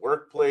on in the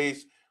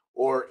workplace,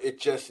 or it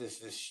just is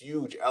this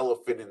huge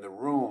elephant in the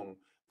room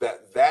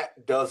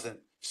that doesn't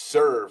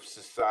serve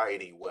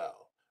society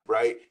well,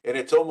 right? And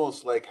it's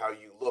almost like how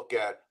you look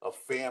at a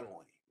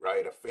family,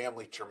 right? A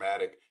family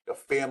traumatic, a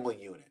family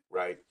unit,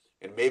 right?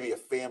 And maybe a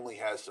family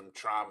has some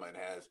trauma and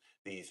has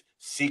these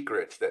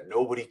secrets that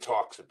nobody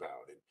talks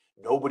about and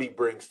nobody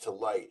brings to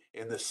light.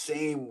 In the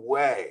same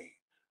way,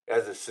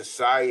 as a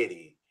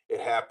society, it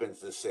happens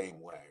the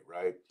same way,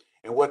 right?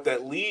 And what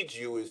that leads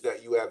you is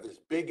that you have this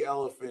big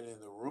elephant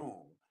in the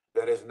room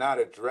that is not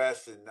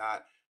addressed and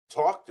not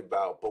talked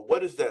about. But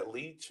what does that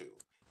lead to?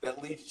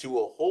 That leads to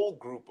a whole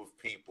group of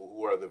people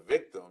who are the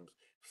victims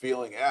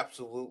feeling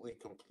absolutely,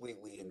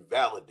 completely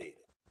invalidated,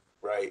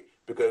 right?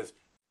 Because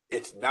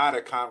it's not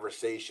a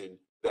conversation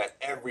that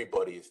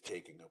everybody is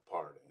taking a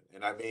part in.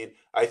 And I mean,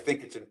 I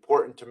think it's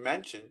important to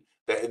mention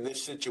that in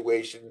this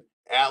situation,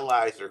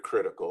 allies are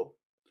critical.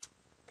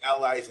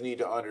 Allies need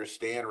to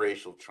understand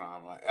racial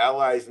trauma.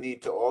 Allies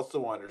need to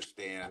also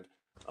understand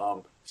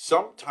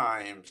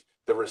sometimes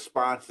the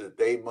response that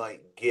they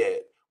might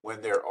get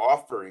when they're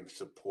offering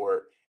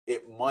support,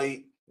 it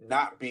might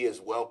not be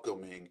as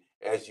welcoming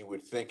as you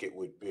would think it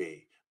would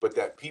be, but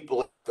that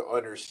people have to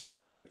understand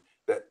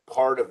that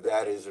part of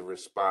that is a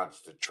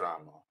response to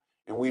trauma.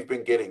 And we've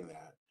been getting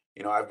that.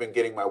 I've been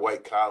getting my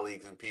white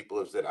colleagues and people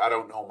have said, I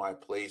don't know my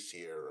place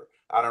here, or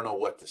I don't know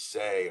what to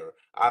say, or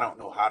I don't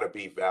know how to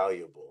be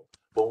valuable.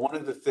 But one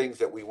of the things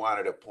that we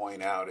wanted to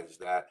point out is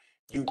that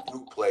you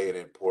do play an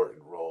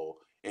important role.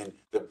 And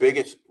the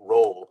biggest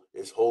role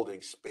is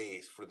holding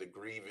space for the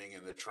grieving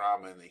and the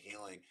trauma and the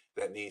healing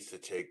that needs to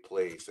take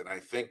place. And I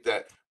think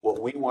that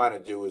what we want to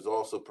do is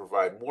also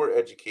provide more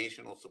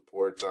educational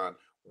supports on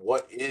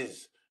what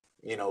is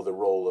the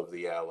role of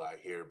the ally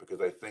here,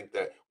 because I think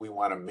that we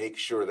want to make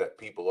sure that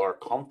people are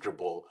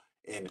comfortable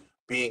in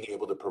being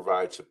able to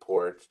provide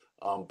support,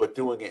 but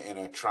doing it in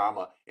a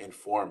trauma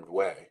informed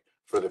way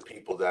for the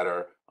people that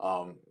are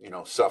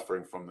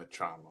suffering from the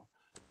trauma.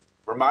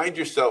 Remind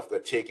yourself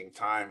that taking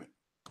time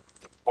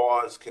to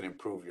pause can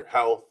improve your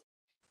health.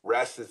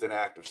 Rest is an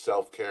act of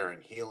self-care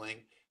and healing.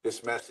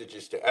 This message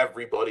is to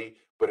everybody,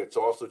 but it's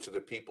also to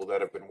the people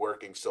that have been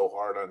working so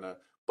hard on the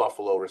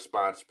Buffalo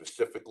response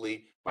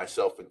specifically,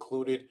 myself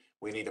included.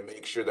 We need to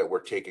make sure that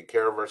we're taking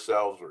care of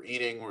ourselves. We're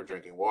eating, we're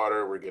drinking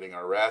water, we're getting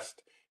our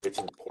rest. It's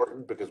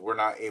important because we're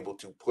not able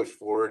to push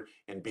forward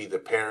and be the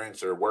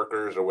parents or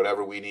workers or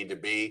whatever we need to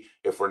be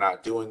if we're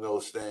not doing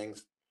those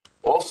things.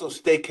 Also,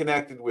 stay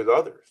connected with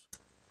others.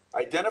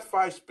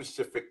 Identify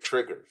specific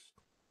triggers.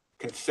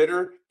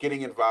 consider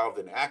getting involved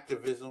in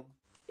activism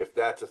if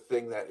that's a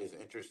thing that is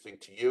interesting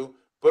to you,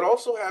 but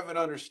also have an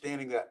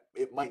understanding that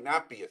it might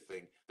not be a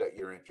thing that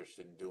you're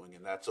interested in doing,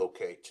 and that's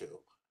okay too,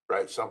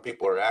 right? Some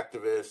people are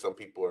activists, some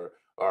people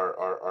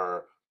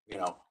are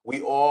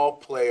we all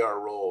play our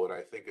role, and I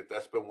think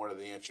that's been one of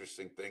the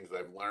interesting things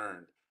I've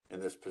learned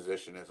in this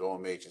position as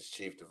OMH's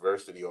Chief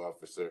Diversity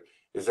Officer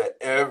is that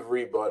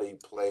everybody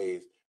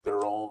plays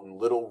their own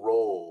little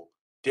role,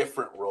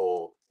 different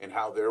role in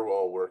how they're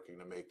all working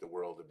to make the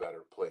world a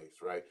better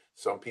place, right?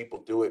 Some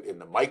people do it in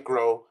the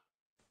micro,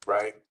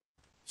 right?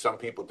 Some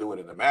people do it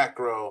in the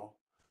macro.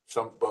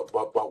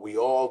 But we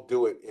all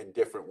do it in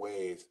different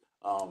ways.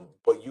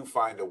 But you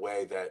find a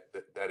way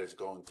that is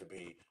going to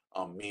be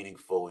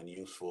meaningful and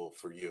useful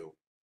for you.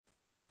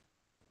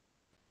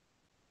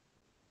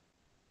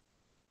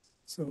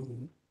 So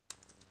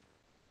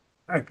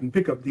I can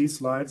pick up these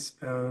slides.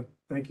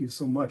 Thank you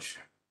so much,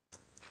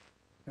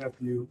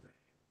 Matthew.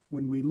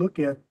 When we look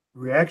at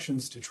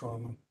reactions to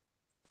trauma,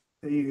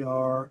 they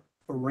are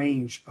a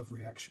range of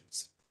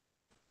reactions,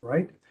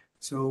 right?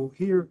 So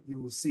here you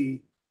will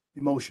see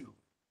emotional,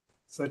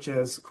 such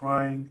as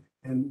crying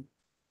and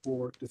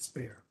or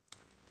despair.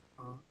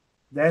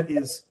 That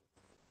is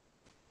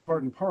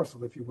part and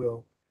parcel, if you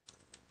will,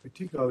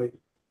 particularly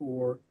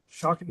for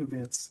shocking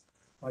events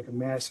like a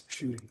mass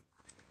shooting.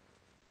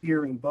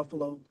 Here in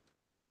Buffalo,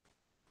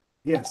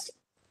 yes,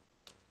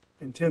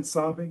 intense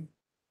sobbing,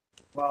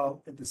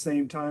 while at the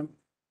same time,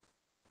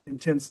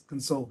 intense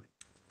consoling.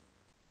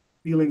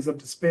 Feelings of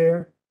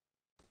despair,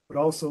 but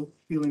also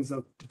feelings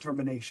of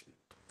determination.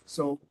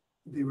 So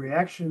the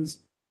reactions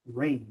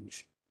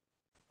range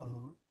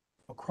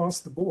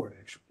across the board,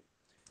 actually.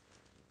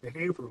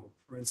 Behavioral,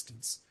 for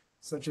instance,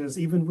 such as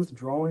even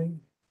withdrawing,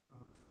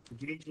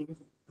 engaging,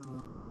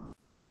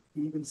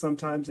 even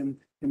sometimes in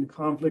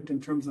conflict in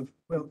terms of,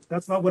 well,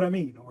 that's not what I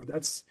mean, or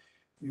that's,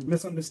 you're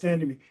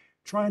misunderstanding me.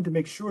 Trying to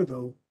make sure,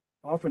 though,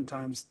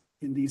 oftentimes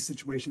in these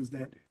situations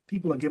that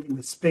people are given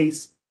the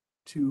space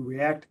to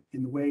react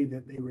in the way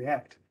that they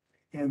react.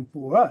 And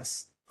for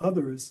us,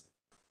 others,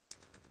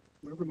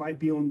 whoever might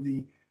be on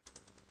the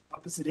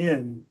opposite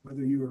end,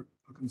 whether you're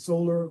a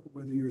consoler,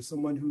 whether you're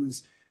someone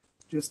who's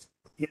just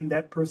in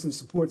that person's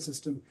support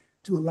system,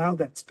 to allow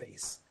that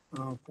space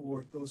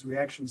for those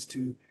reactions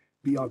to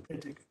be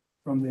authentic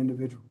from the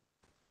individual.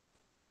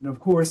 And of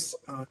course,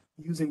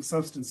 using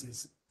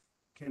substances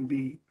can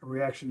be a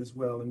reaction as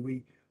well. And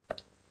we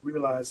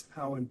realize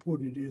how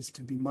important it is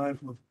to be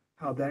mindful of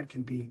how that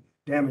can be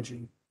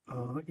damaging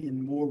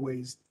in more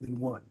ways than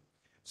one.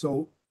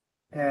 So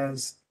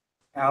as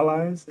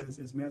allies,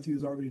 as Matthew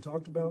has already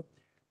talked about,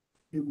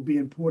 it will be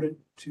important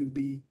to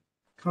be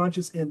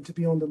conscious and to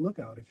be on the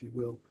lookout, if you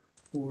will,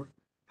 for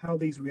how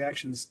these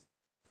reactions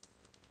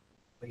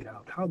played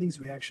out, how these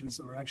reactions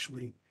are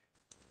actually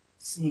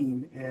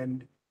seen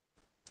and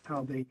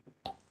how they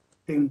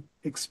can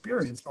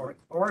experience or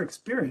are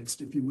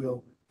experienced, if you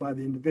will, by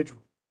the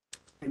individual.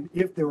 And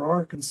if there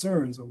are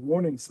concerns or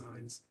warning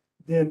signs,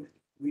 then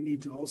we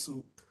need to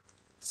also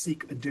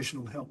seek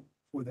additional help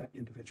for that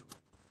individual.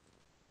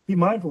 Be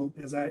mindful,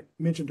 as I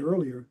mentioned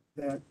earlier,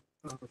 that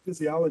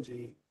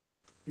physiology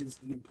is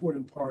an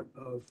important part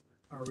of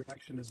our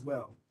reaction as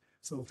well.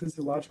 So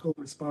physiological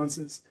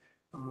responses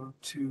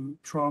to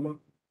trauma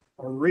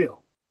are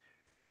real.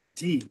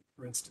 Fatigue,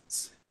 for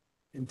instance,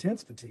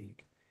 intense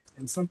fatigue,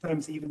 and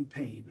sometimes even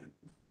pain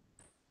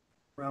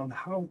around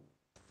how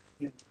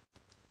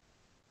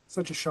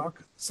such a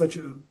shock, such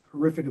a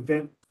horrific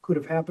event could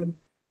have happened.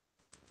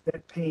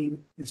 That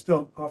pain is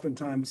felt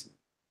oftentimes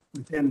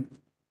within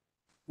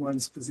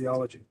one's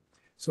physiology.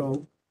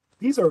 So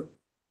these are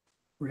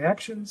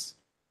reactions.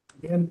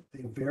 Again,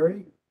 they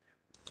vary.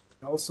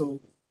 They also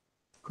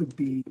could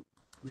be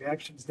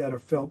reactions that are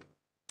felt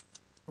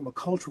from a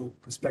cultural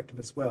perspective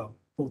as well,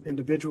 both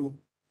individual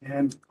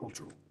and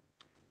cultural.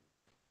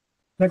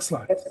 Next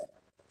slide.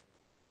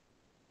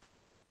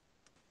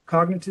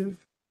 Cognitive,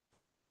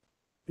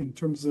 in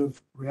terms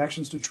of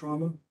reactions to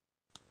trauma,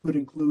 could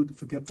include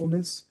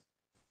forgetfulness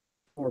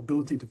or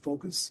ability to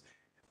focus.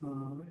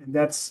 And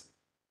that's,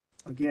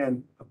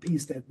 again, a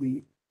piece that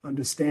we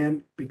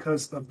understand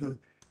because of the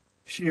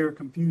sheer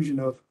confusion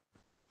of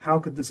how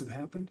could this have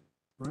happened,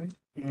 right?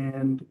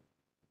 And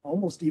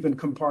almost even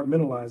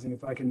compartmentalizing,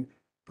 if I can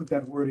put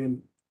that word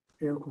in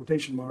air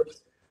quotation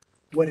marks,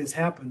 what has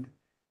happened,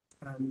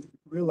 and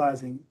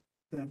realizing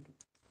that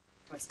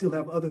I still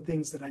have other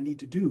things that I need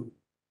to do,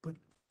 but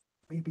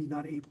maybe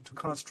not able to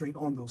concentrate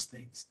on those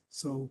things.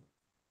 So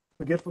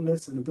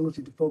forgetfulness and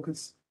ability to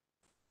focus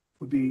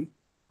would be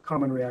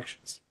common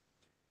reactions.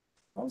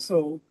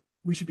 Also,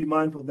 we should be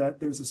mindful that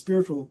there's a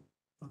spiritual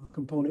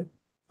component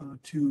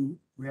to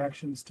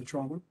reactions to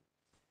trauma.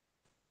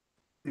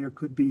 There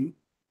could be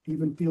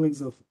even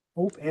feelings of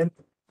hope and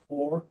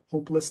or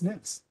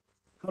hopelessness.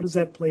 How does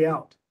that play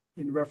out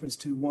in reference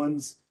to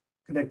one's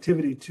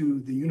connectivity to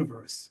the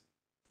universe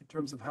in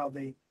terms of how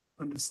they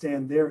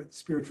understand their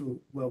spiritual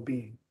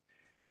well-being?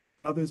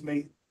 Others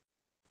may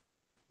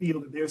feel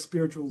that their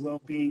spiritual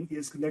well-being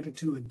is connected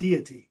to a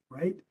deity,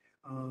 right?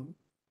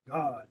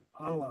 God,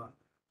 Allah,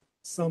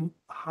 some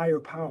higher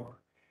power.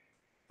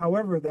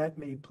 However that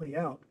may play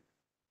out,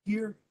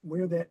 here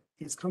where that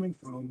is coming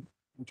from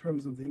in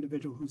terms of the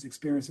individual who's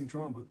experiencing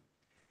trauma.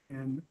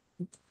 And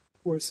of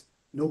course,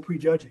 no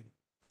prejudging,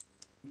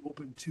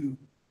 open to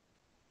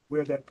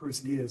where that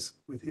person is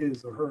with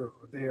his or her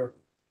or their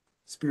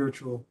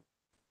spiritual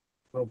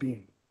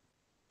well-being.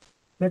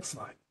 Next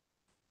slide.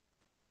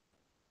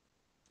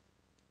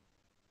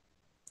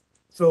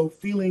 So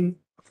feeling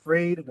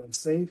afraid and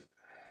unsafe,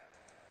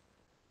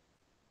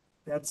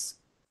 that's,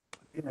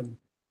 again,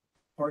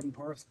 part and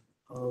parcel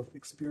of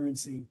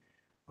experiencing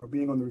or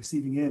being on the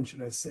receiving end,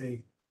 should I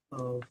say,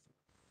 of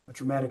a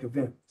traumatic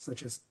event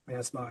such as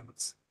mass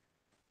violence.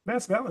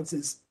 Mass violence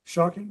is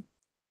shocking,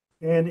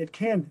 and it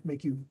can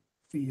make you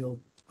feel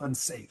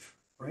unsafe,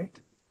 right?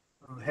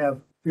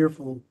 Have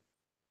fearful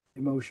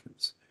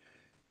emotions.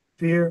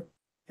 Fear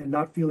and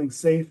not feeling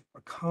safe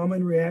are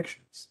common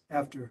reactions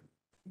after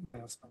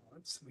mass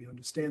violence. We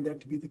understand that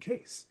to be the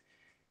case.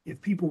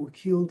 If people were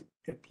killed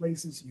at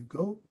places you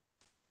go,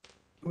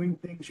 doing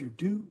things you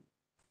do,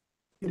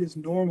 it is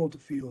normal to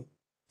feel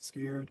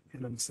scared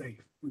and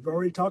unsafe. We've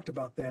already talked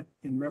about that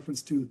in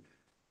reference to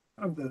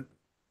kind of the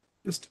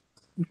just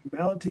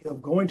normality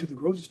of going to the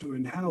grocery store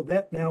and how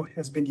that now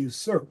has been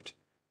usurped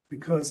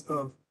because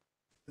of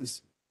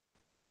this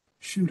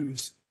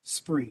shooter's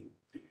spree.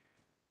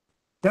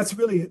 That's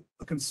really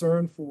a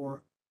concern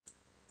for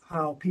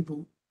how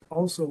people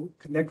also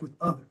connect with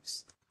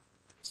others.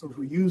 So if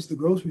we use the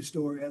grocery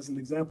store as an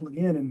example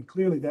again, and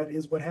clearly that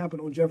is what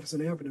happened on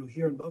Jefferson Avenue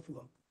here in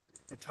Buffalo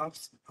at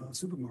Tops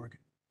Supermarket.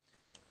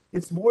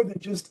 It's more than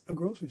just a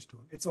grocery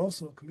store. It's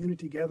also a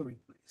community gathering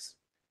place.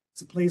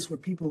 It's a place where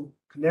people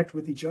connect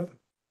with each other.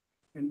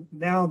 And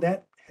now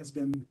that has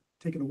been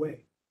taken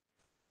away,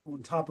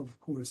 on top of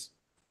course,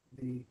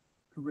 the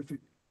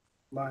horrific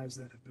lives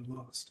that have been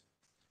lost.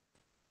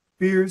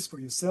 Fears for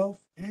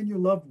yourself and your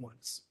loved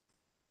ones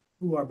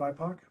who are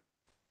BIPOC,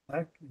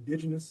 Black,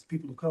 Indigenous,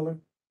 people of color,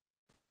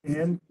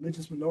 and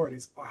religious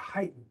minorities are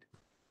heightened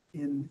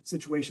in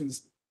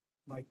situations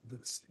like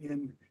this,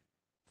 in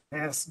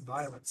mass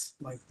violence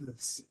like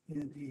this,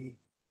 in the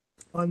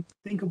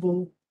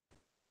unthinkable,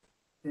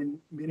 and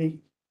many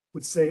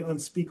would say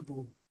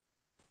unspeakable,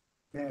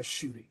 mass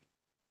shooting.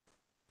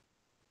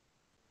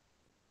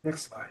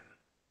 Next slide.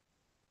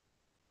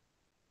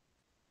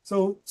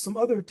 So some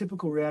other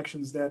typical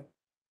reactions that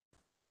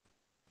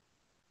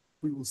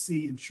we will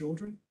see in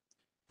children,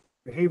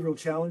 behavioral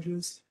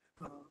challenges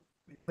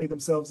may play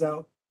themselves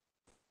out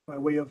by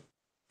way of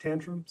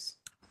tantrums,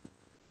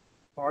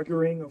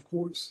 arguing, of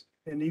course,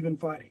 and even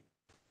fighting.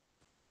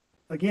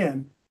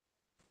 Again,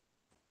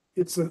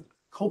 it's a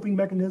coping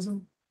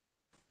mechanism,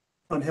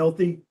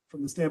 unhealthy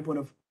from the standpoint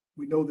of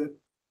we know that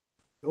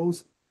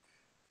those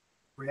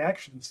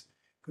reactions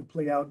could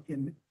play out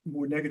in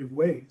more negative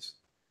ways,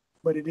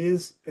 but it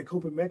is a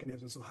coping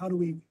mechanism. So how do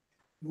we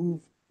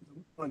move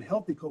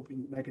unhealthy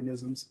coping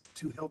mechanisms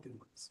to healthy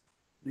ones?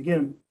 And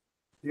again,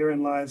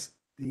 therein lies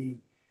the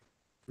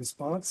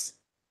response,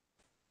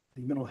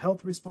 the mental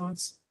health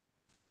response,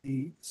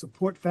 the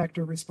support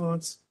factor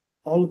response.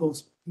 All of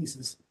those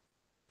pieces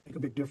make a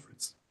big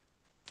difference.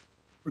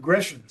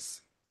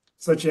 Regressions,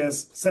 such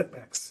as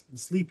setbacks in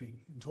sleeping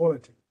and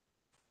toileting,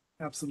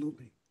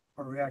 absolutely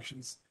are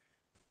reactions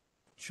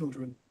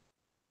children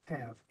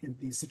have in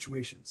these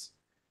situations.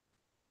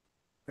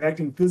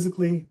 Reacting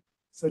physically,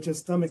 such as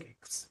stomach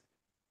aches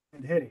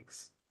and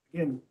headaches.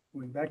 Again,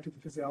 going back to the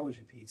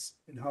physiology piece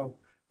and how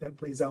that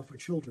plays out for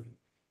children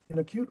in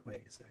acute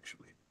ways,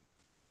 actually.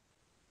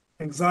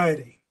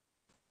 Anxiety,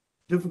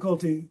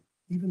 difficulty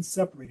even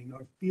separating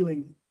or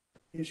feeling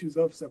issues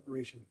of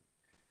separation.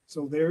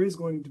 So there is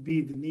going to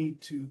be the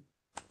need to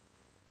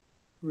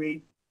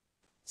create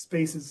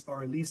spaces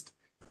or at least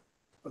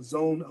a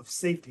zone of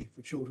safety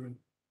for children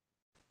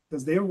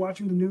because they're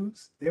watching the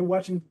news, they're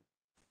watching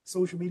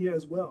social media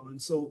as well.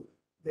 And so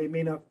they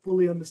may not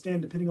fully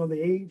understand depending on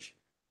the age,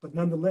 but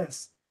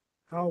nonetheless,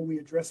 how are we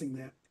addressing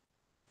that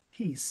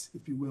piece,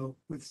 if you will,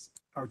 with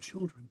our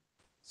children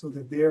so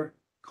that their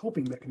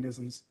coping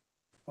mechanisms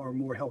are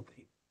more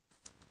healthy.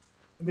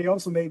 And they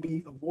also may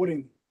be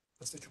avoiding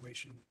a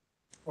situation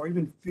or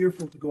even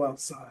fearful to go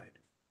outside.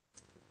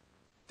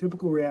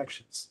 Typical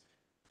reactions.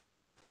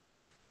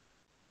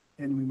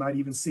 And we might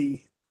even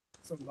see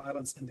some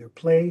violence in their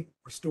play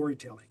or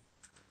storytelling.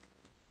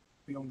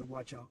 Be on the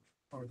watch out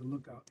or the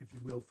lookout, if you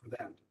will, for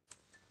that.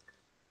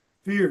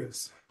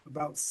 Fears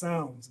about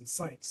sounds and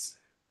sights.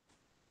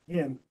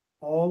 Again,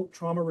 all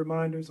trauma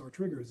reminders or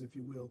triggers, if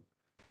you will,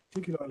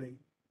 particularly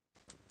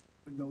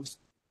when those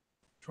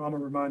trauma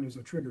reminders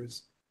or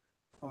triggers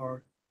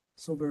are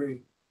so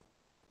very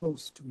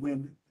close to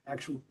when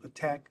actual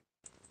attack,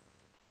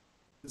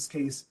 in this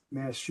case,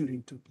 mass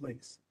shooting took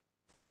place.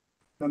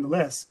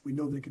 Nonetheless, we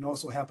know they can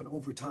also happen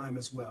over time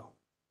as well.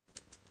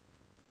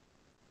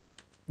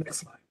 Next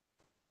slide.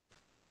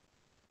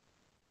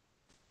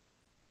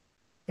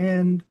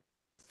 And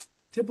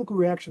typical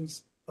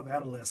reactions of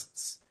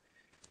adolescence.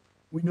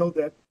 We know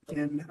that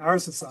in our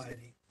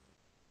society,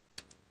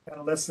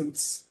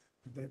 adolescents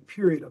that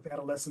period of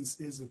adolescence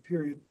is a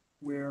period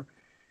where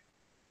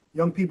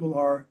young people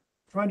are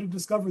trying to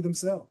discover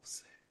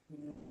themselves,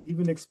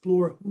 even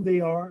explore who they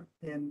are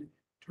in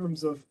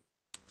terms of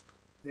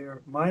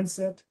their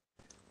mindset,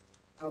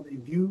 how they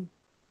view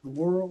the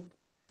world,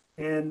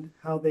 and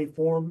how they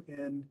form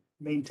and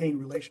maintain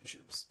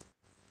relationships.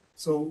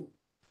 So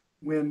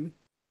when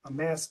a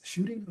mass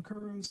shooting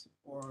occurs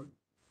or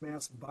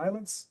mass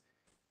violence,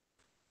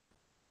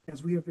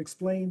 as we have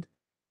explained,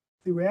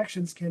 the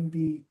reactions can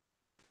be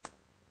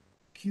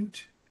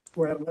acute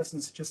for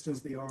adolescents just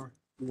as they are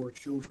for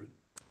children.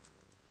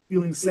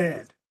 Feeling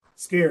sad,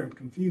 scared,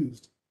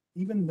 confused,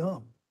 even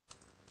numb,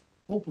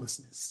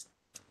 hopelessness,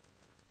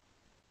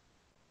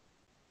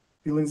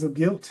 feelings of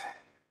guilt,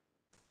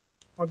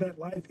 or that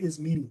life is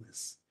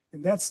meaningless.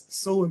 And that's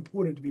so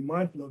important to be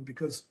mindful of,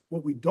 because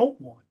what we don't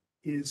want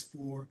is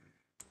for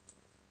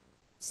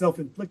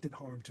self-inflicted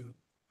harm to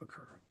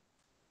occur.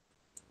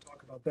 We'll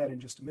talk about that in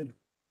just a minute.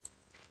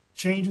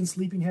 Change in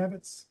sleeping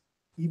habits,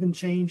 even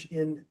change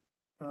in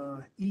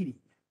eating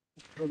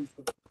in terms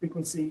of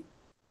frequency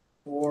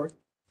or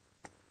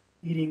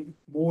eating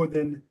more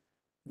than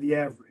the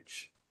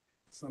average.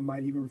 Some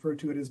might even refer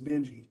to it as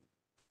binge eating.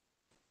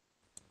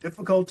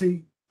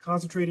 Difficulty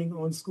concentrating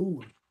on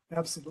schoolwork,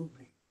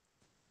 absolutely.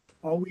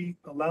 Are we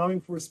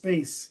allowing for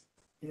space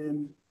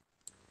in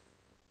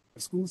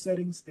school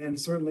settings and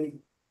certainly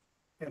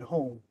at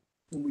home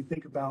when we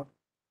think about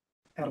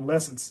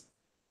adolescents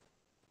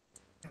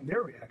and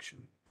their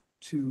reaction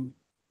to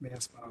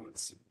mass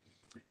violence?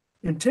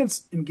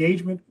 Intense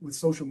engagement with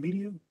social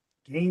media,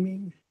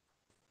 gaming,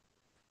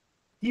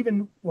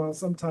 even while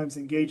sometimes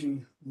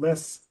engaging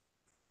less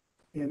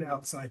in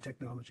outside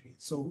technology.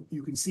 So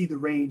you can see the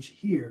range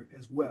here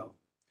as well.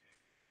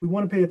 We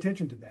want to pay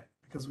attention to that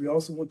because we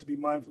also want to be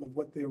mindful of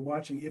what they're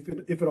watching,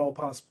 if at all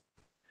possible,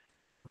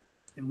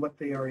 and what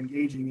they are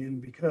engaging in,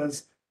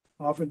 because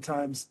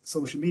oftentimes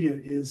social media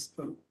is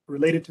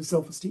related to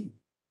self-esteem,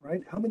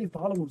 right? How many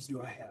followers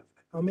do I have?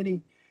 How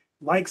many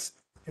likes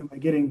am I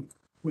getting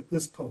with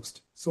this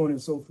post? So on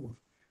and so forth.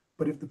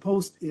 But if the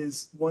post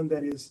is one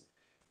that is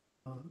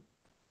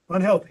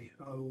unhealthy,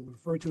 I will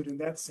refer to it in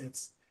that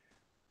sense,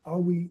 are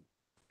we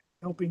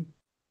helping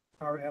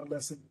our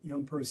adolescent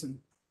young person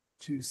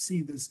to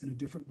see this in a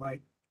different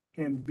light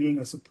and being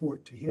a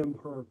support to him,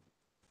 her,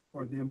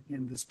 or them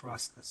in this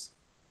process?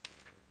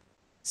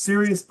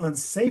 Serious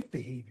unsafe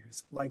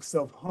behaviors like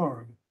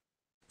self-harm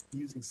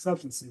using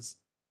substances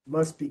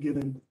must be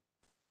given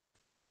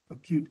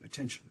acute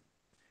attention.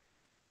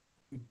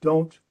 We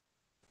don't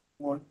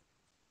want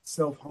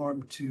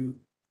self-harm to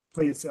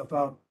play itself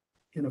out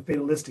in a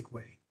fatalistic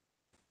way.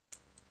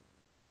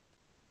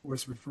 Of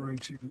course, referring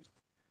to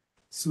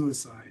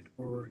suicide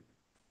or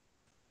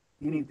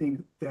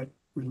anything that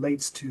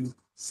relates to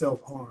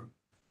self-harm.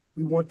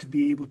 We want to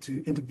be able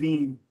to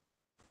intervene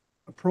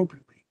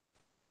appropriately.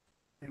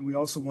 And we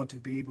also want to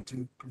be able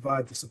to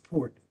provide the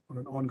support on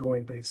an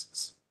ongoing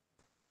basis.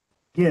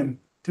 Again,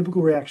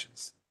 typical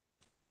reactions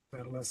of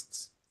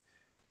adolescents.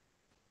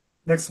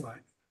 Next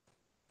slide.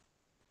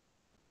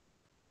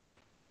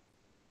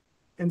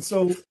 And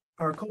so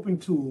our coping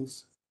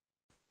tools,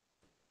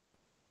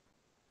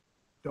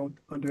 don't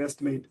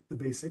underestimate the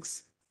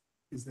basics,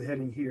 is the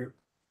heading here.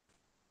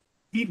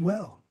 Eat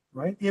well,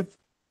 right? If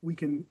we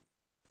can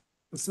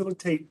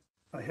facilitate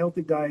a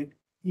healthy diet,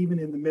 even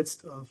in the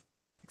midst of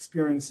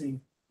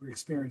experiencing,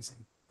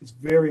 it's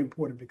very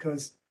important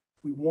because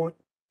we want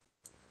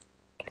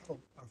our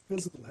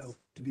physical health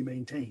to be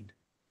maintained.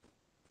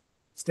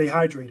 Stay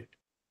hydrated.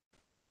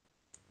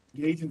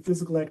 Engage in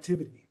physical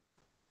activity.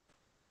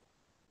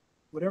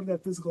 Whatever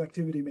that physical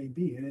activity may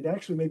be. And it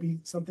actually may be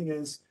something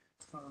as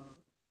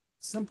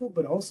simple,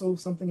 but also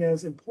something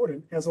as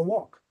important as a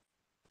walk.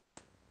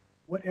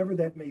 Whatever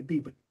that may be,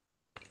 but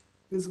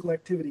physical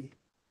activity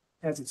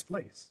has its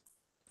place.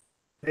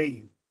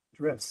 Bathe,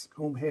 dress,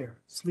 comb hair,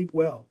 sleep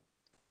well,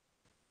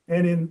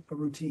 and in a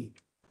routine.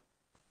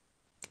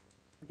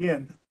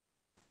 Again,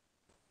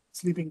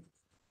 sleeping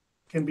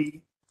can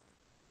be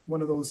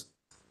one of those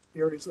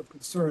areas of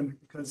concern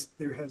because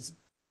there has,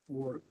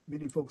 for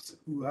many folks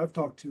who I've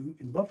talked to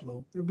in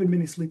Buffalo, there have been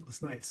many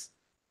sleepless nights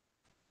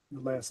in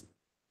the last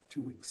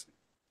 2 weeks.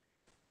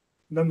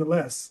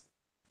 Nonetheless,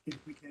 if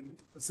we can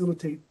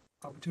facilitate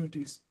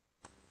opportunities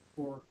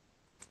for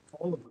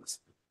all of us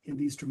in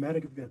these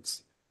traumatic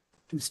events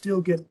to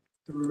still get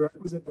the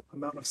requisite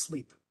amount of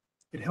sleep,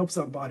 it helps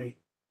our body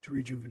to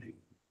rejuvenate.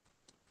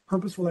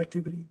 Purposeful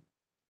activity,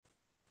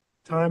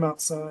 time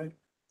outside,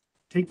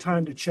 take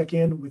time to check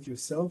in with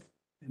yourself.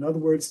 In other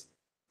words,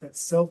 that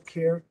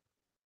self-care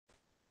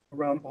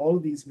around all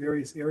of these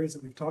various areas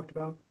that we've talked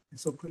about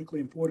is so critically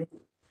important.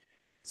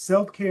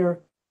 Self-care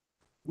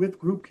with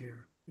group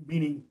care,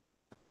 meaning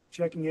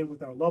checking in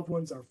with our loved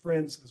ones, our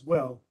friends as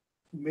well,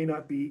 who may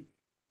not be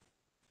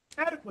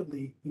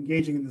adequately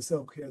engaging in the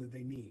self-care that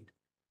they need.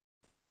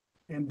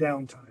 And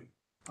downtime,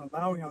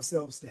 allowing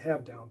ourselves to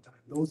have downtime.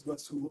 Those of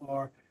us who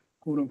are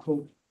quote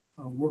unquote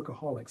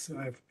workaholics, and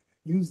I've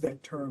used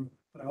that term,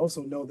 but I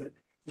also know that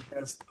it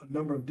has a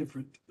number of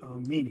different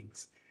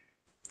meanings.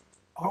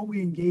 are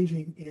we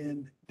engaging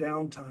in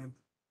downtime,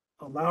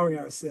 allowing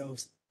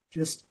ourselves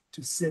just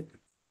to sit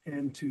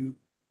and to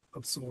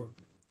absorb?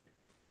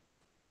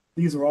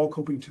 These are all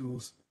coping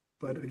tools,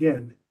 but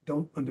again,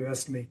 don't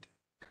underestimate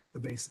the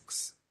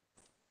basics.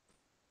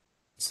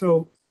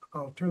 So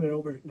I'll turn it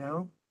over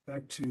now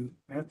back to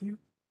Matthew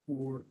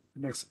for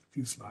the next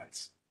few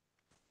slides.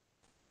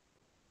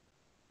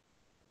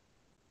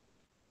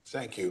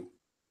 Thank you.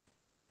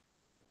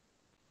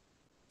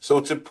 So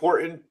it's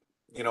important,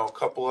 you know, a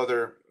couple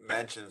other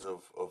mentions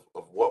of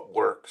what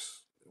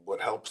works,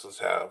 what helps us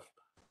have,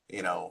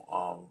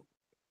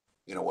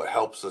 what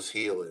helps us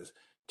heal is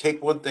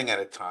take one thing at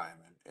a time.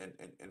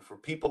 And for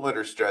people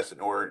under stress, an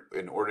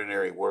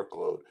ordinary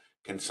workload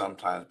can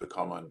sometimes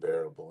become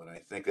unbearable. And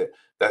I think that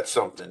that's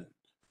something,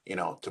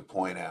 to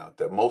point out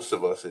that most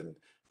of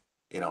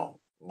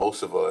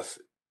us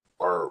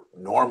are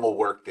normal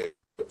workday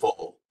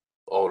full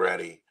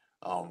already.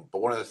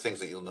 But one of the things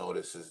that you'll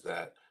notice is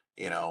that,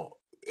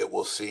 it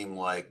will seem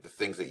like the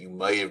things that you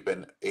may have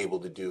been able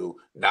to do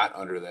not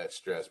under that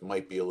stress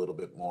might be a little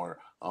bit more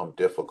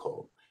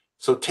difficult.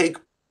 So take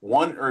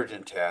one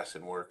urgent task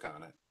and work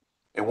on it.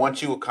 And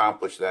once you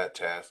accomplish that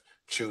task,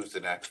 choose the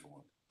next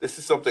one. This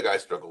is something I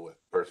struggle with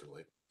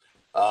personally.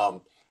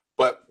 Um,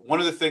 but one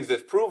of the things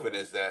that's proven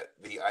is that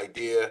the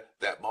idea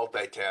that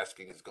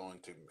multitasking is going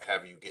to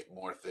have you get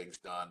more things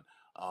done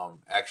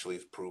actually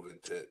is proven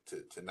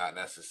to not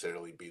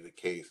necessarily be the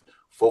case.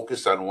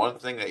 Focus on one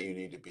thing that you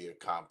need to be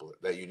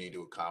accomplished, that you need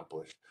to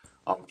accomplish.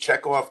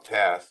 Checking off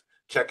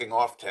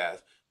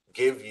tasks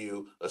give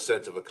you a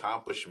sense of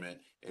accomplishment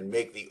and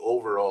make the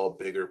overall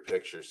bigger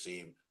picture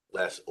seem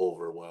less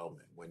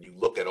overwhelming. When you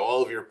look at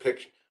all of your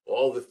picture,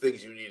 all the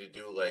things you need to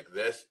do like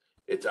this,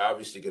 it's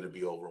obviously going to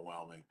be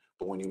overwhelming.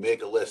 But when you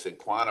make a list and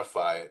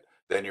quantify it,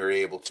 then you're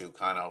able to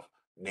kind of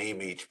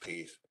name each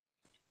piece.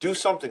 Do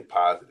something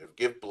positive,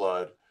 give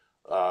blood,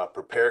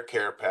 prepare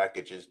care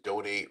packages,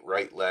 donate,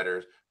 write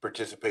letters,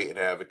 participate in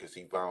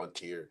advocacy,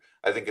 volunteer.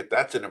 I think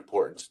that's an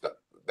important stuff.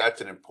 That's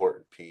an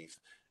important piece.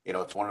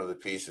 It's one of the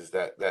pieces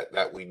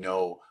that we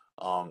know,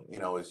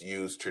 is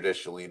used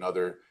traditionally in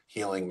other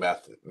healing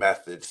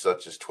methods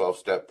such as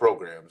 12-step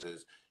programs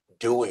is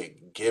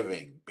doing,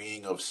 giving,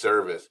 being of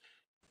service,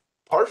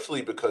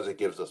 partially because it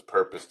gives us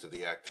purpose to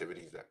the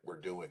activities that we're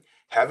doing.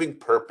 Having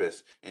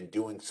purpose and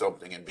doing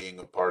something and being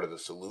a part of the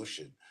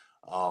solution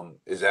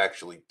is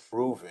actually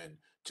proven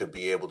to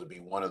be able to be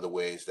one of the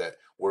ways that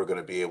we're going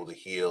to be able to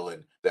heal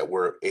and that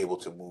we're able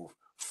to move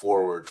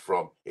forward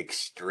from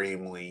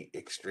extremely,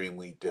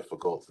 extremely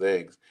difficult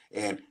things.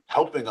 And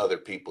helping other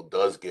people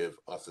does give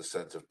us a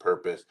sense of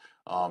purpose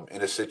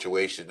in a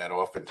situation that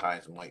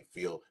oftentimes might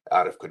feel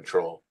out of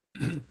control.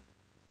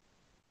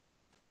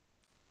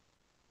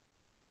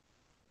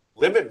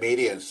 Limit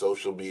media and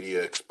social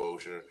media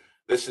exposure.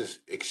 This is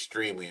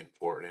extremely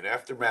important. In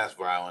aftermath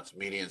violence,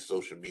 media and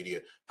social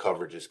media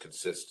coverage is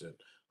consistent.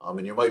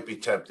 And you might be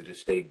tempted to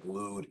stay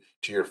glued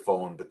to your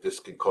phone, but this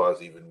can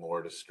cause even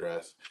more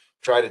distress.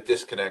 Try to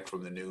disconnect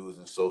from the news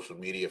and social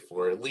media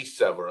for at least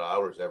several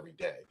hours every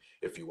day.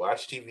 If you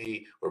watch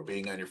TV or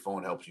being on your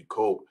phone helps you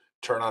cope,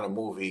 turn on a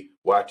movie,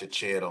 watch a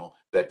channel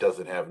that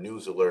doesn't have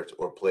news alerts,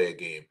 or play a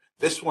game.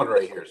 This one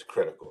right here is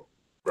critical,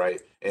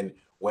 right? And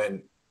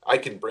when I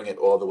can bring it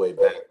all the way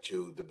back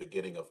to the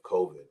beginning of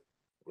COVID,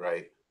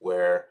 right?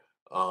 Where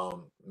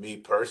me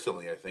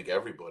personally, I think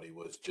everybody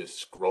was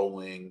just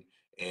scrolling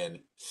and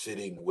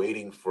sitting,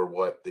 waiting for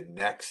what the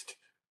next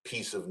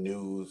piece of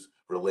news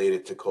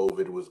related to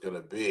COVID was going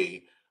to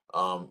be.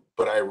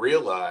 But I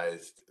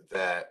realized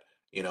that,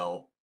 you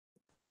know,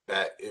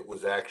 that it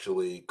was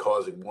actually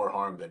causing more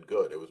harm than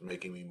good. It was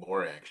making me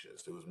more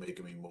anxious. It was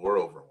making me more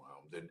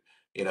overwhelmed. And,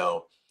 you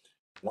know,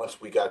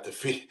 once we got the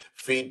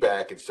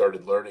feedback and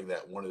started learning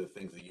that one of the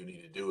things that you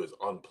need to do is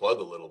unplug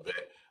a little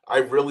bit, I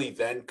really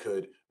then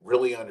could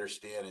really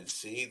understand and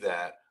see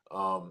that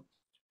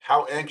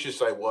how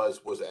anxious I was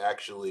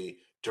actually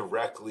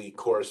directly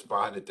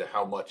corresponded to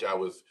how much I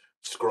was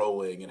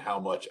scrolling and how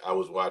much I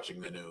was watching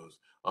the news.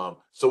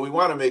 So we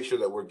want to make sure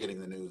that we're getting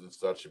the news and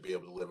such to be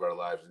able to live our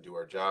lives and do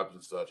our jobs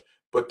and such.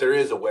 But there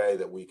is a way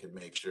that we can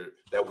make sure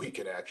that we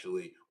can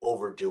actually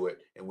overdo it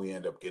and we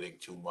end up getting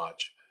too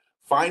much.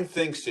 Find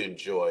things to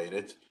enjoy,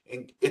 and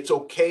it's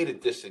okay to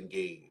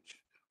disengage,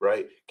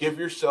 right? Give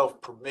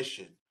yourself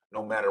permission,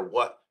 no matter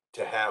what,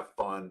 to have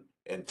fun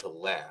and to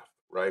laugh,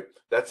 right?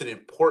 That's an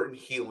important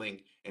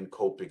healing and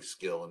coping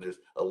skill, and there's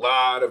a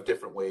lot of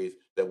different ways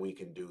that we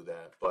can do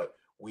that. But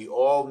we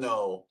all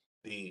know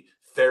the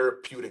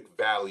therapeutic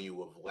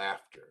value of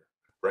laughter,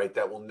 right?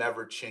 That will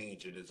never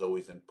change. It is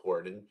always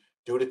important.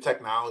 Due to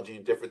technology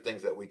and different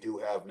things that we do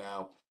have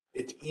now,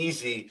 it's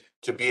easy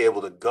to be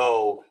able to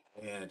go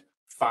and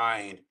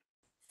find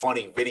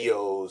funny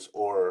videos,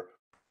 or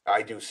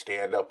I do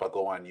stand up. I'll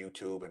go on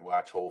YouTube and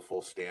watch whole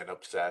full stand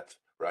up sets,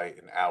 right?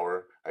 An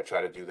hour. I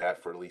try to do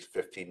that for at least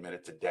 15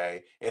 minutes a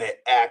day. And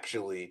it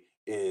actually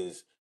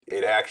is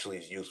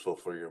useful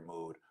for your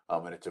mood.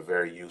 And it's a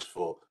very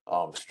useful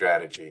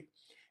strategy.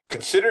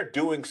 Consider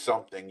doing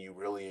something you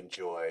really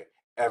enjoy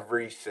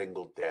every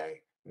single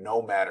day,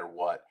 no matter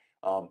what.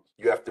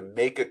 You have to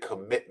make a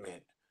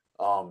commitment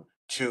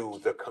to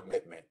the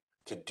commitment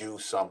to do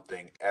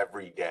something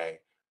every day.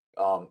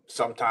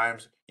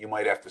 Sometimes you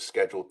might have to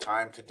schedule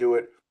time to do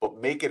it, but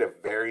make it a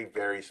very,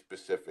 very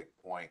specific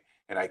point.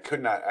 And I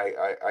cannot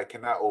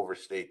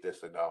overstate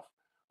this enough.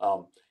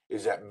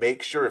 Is that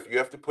make sure if you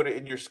have to put it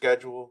in your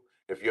schedule,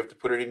 if you have to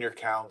put it in your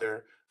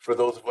calendar, for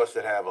those of us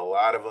that have a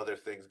lot of other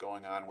things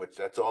going on, which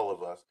that's all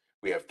of us,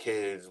 we have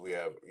kids, we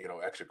have,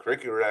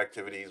 extracurricular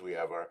activities, we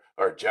have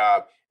our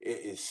job, it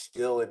is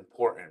still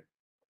important.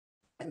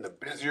 And the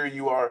busier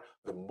you are,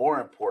 the more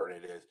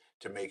important it is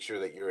to make sure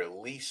that you're at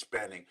least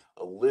spending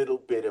a little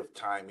bit of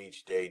time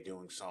each day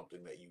doing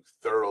something that you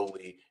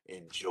thoroughly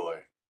enjoy.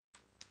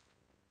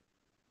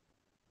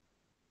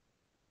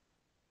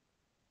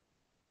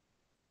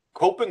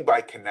 Coping by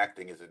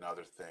connecting is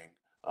another thing.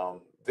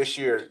 This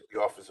year,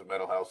 the Office of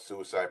Mental Health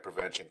Suicide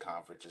Prevention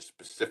Conference is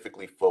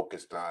specifically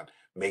focused on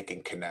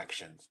making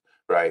connections,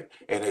 right?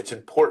 And it's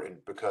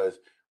important because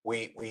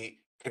we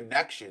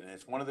connection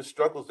is one of the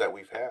struggles that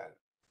we've had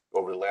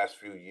over the last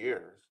few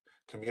years.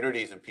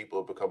 Communities and people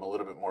have become a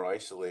little bit more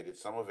isolated.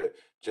 Some of it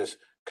just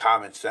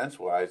common sense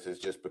wise is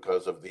just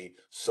because of the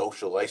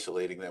social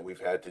isolating that we've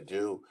had to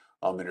do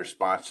in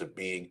response to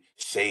being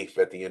safe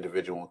at the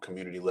individual and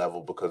community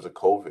level because of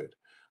COVID.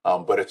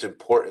 But it's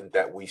important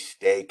that we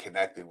stay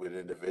connected with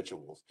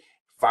individuals.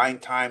 Find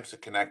times to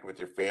connect with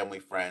your family,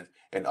 friends,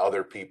 and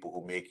other people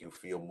who make you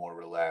feel more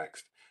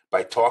relaxed.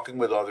 By talking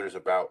with others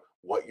about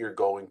what you're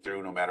going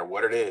through, no matter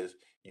what it is,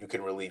 you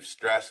can relieve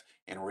stress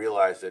and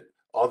realize that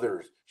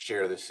others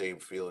share the same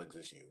feelings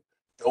as you.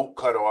 Don't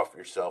cut off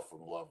yourself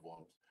from loved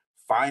ones.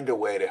 Find a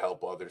way to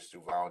help others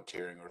through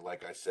volunteering, or,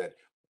 like I said,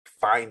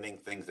 finding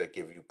things that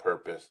give you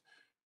purpose.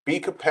 Be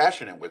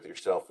compassionate with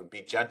yourself and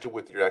be gentle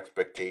with your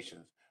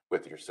expectations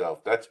with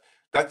yourself.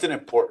 That's an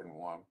important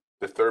one.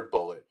 The third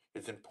bullet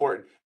is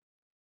important.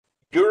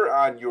 You're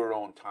on your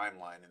own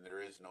timeline, and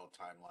there is no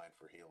timeline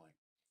for healing,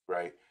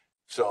 right?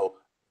 So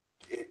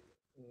it,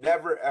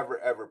 never, ever,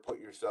 ever put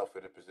yourself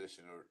in a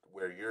position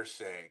where you're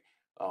saying,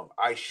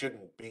 I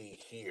shouldn't be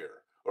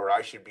here, or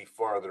I should be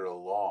farther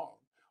along,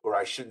 or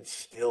I shouldn't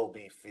still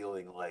be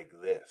feeling like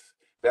this.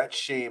 That's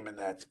shame and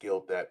that's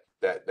guilt that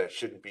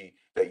shouldn't be,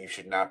 that you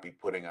should not be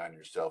putting on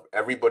yourself.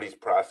 Everybody's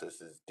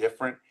process is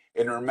different.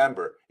 And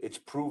remember, it's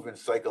proven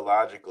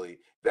psychologically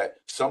that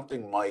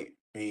something might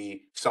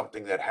be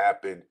something that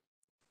happened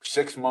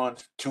 6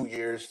 months, 2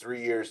 years, 3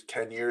 years,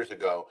 10 years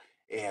ago.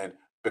 And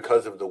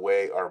because of the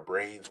way our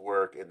brains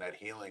work and that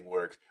healing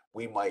works,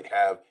 we might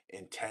have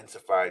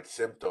intensified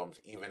symptoms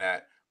even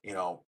at,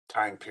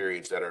 time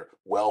periods that are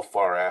well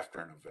far after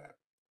an event.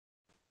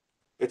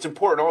 It's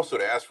important also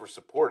to ask for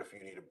support if you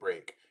need a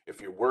break. If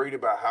you're worried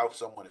about how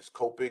someone is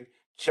coping,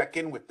 check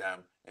in with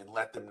them and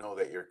let them know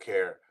that you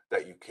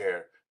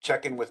care.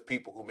 Check in with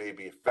people who may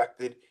be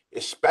affected,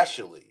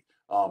 especially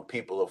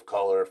people of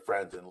color,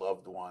 friends and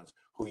loved ones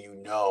who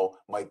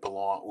might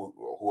belong,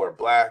 who are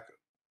Black,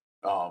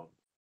 um,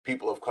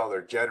 people of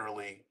color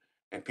generally,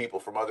 and people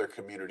from other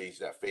communities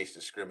that face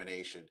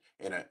discrimination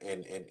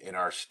in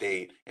our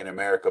state, in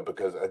America.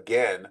 Because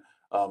again,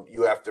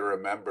 you have to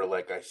remember,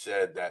 like I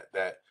said,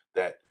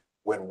 that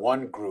when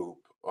one group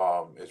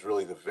is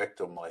really the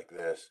victim like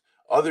this,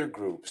 other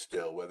groups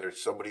still, whether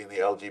it's somebody in the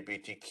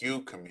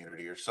LGBTQ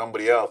community or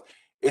somebody else,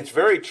 it's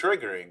very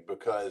triggering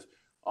because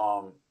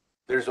um,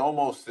 there's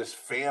almost this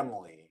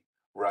family,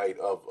 right,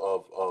 of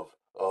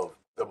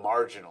the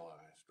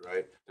marginalized,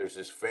 right? There's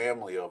this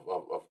family of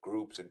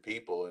groups and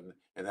people,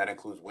 and that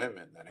includes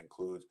women, that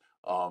includes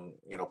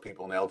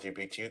people in the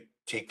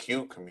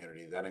LGBTQ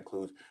community, that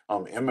includes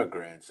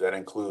immigrants, that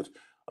includes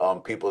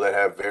people that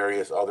have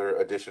various other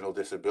additional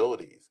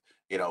disabilities.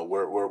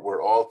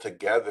 We're all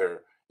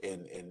together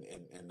in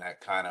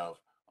that kind of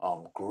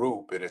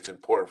group, and it's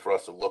important for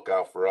us to look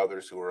out for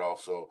others who are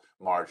also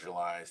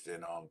marginalized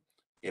and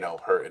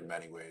hurt in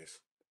many ways.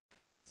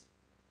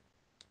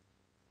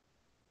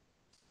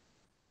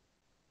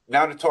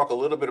 Now to talk a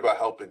little bit about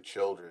helping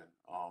children.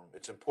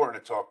 It's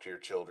important to talk to your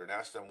children,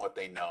 ask them what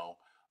they know,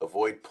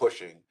 avoid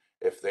pushing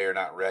if they are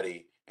not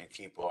ready, and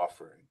keep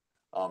offering.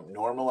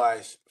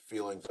 Normalize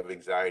feelings of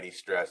anxiety,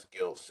 stress,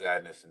 guilt,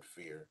 sadness, and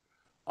fear.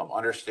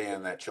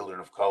 Understand that children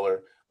of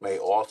color may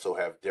also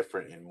have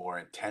different and more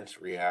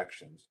intense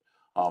reactions.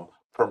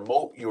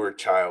 Promote your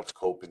child's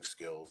coping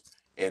skills.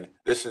 And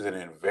this is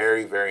a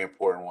very, very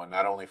important one,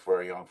 not only for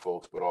our young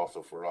folks, but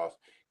also for us.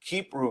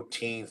 Keep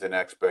routines and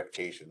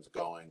expectations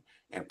going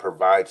and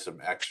provide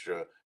some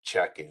extra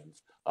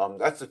check-ins.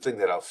 That's the thing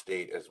that I'll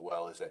state as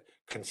well, is that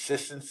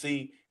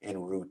consistency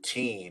and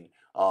routine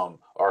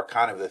are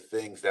kind of the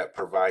things that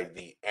provide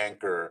the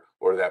anchor,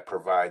 or that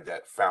provide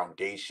that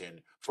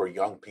foundation for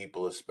young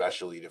people,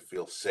 especially, to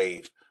feel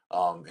safe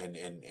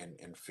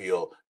and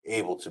feel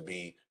able to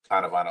be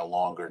kind of on a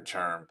longer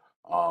term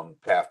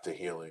path to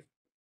healing.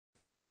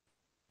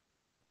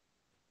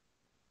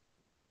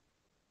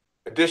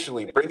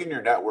 Additionally, bring in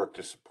your network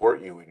to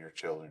support you and your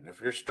children.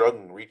 If you're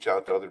struggling, reach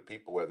out to other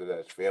people, whether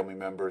that's family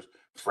members,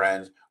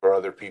 friends, or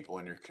other people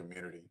in your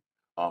community.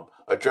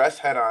 Address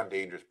head on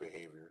dangerous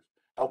behaviors.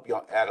 help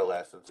young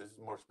adolescents, this is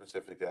more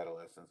specific to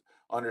adolescents,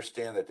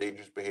 understand that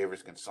dangerous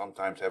behaviors can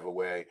sometimes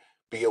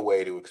be a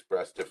way to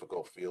express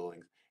difficult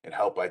feelings and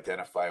help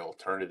identify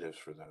alternatives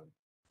for them.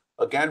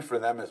 Again, for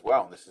them as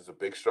well, and this is a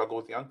big struggle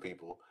with young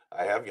people.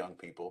 I have young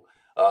people.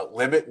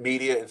 Limit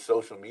media and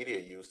social media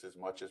use as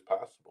much as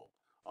possible.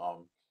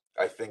 Um,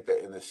 I think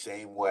that in the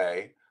same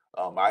way,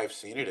 I've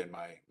seen it in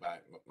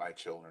my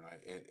children.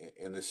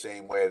 In the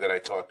same way that I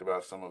talked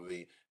about some of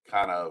the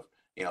kind of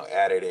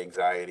added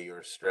anxiety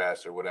or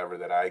stress or whatever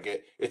that I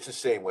get, it's the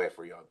same way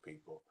for young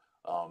people.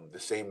 The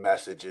same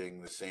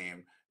messaging, the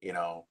same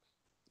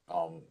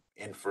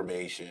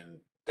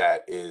information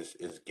that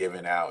is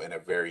given out in a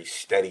very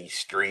steady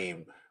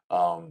stream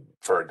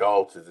for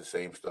adults is the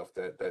same stuff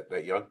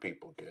that young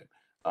people get.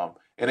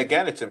 And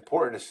again, it's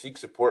important to seek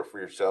support for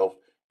yourself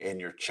and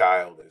your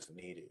child as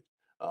needed.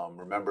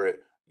 Remember,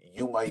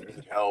 you might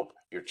need help,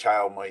 your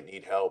child might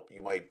need help,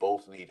 you might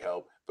both need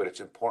help, but it's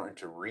important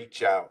to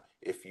reach out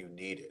if you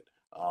need it.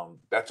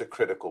 That's a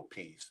critical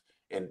piece.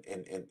 And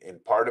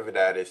part of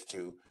that is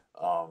to,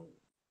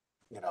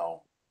 you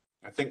know,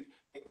 I think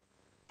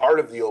part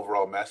of the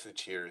overall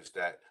message here is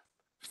that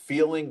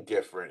feeling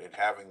different and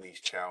having these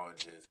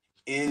challenges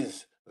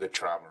is the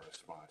trauma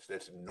response.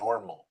 That's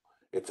normal.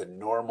 It's a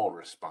normal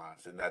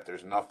response, and that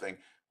there's nothing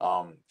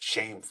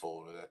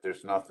shameful, or that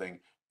there's nothing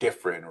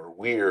different or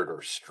weird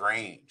or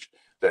strange.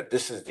 That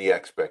this is the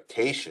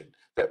expectation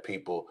that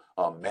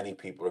many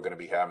people are going to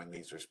be having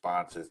these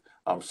responses.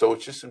 So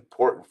it's just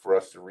important for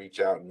us to reach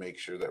out and make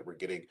sure that we're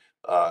getting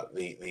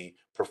the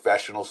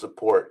professional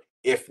support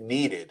if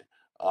needed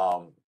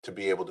to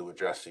be able to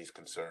address these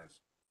concerns.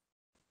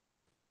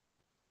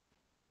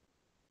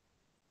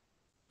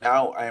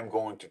 Now I am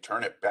going to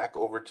turn it back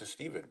over to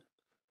Stephen.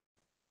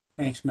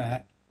 Thanks,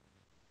 Matt.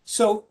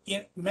 So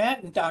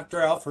Matt and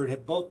Dr. Alford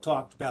have both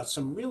talked about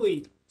some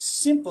really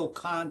simple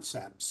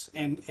concepts,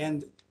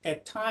 and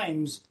at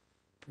times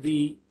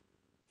the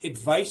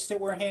advice that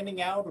we're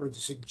handing out or the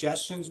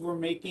suggestions we're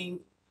making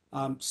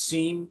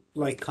seem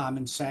like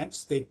common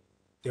sense.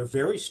 They're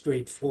very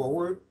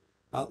straightforward.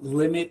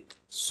 Limit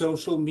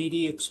social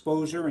media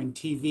exposure and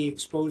TV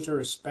exposure,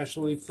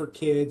 especially for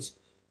kids.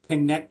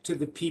 Connect to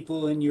the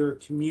people in your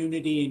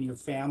community and your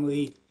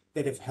family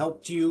that have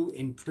helped you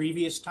in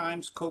previous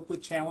times cope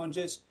with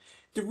challenges.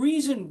 The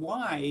reason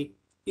why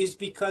is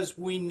because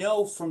we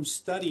know from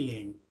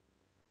studying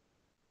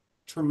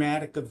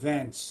traumatic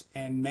events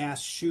and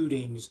mass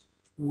shootings,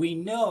 we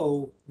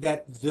know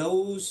that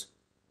those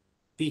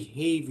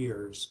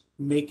behaviors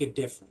make a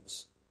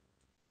difference.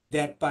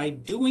 That by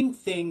doing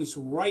things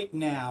right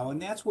now,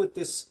 and that's what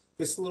this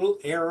little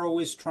arrow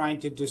is trying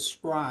to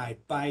describe,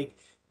 by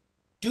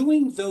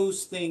doing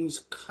those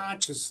things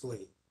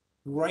consciously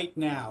right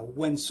now,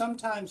 when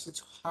sometimes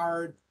it's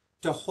hard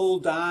to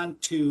hold on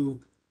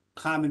to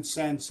common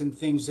sense and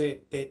things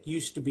that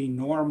used to be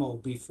normal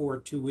before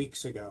 2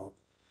 weeks ago.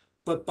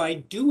 But by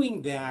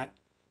doing that,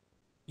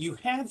 you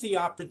have the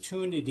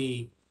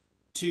opportunity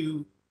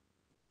to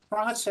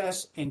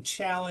process and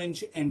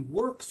challenge and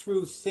work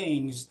through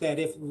things that,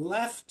 if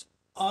left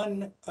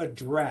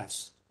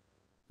unaddressed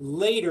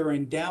later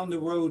and down the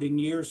road in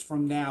years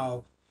from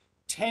now,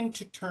 tend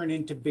to turn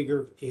into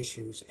bigger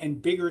issues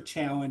and bigger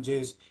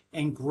challenges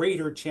and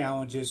greater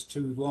challenges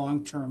to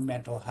long-term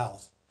mental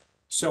health.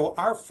 So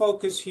our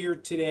focus here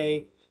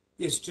today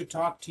is to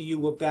talk to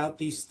you about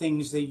these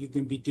things that you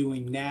can be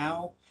doing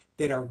now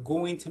that are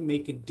going to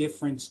make a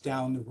difference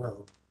down the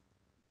road.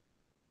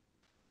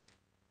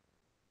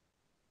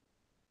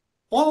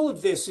 All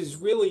of this is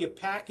really a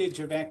package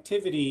of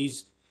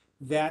activities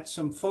that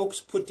some folks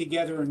put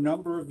together a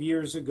number of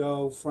years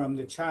ago from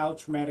the Child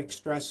Traumatic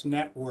Stress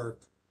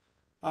Network.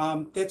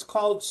 That's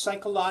called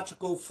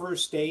psychological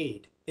first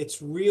aid.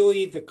 It's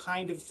really the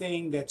kind of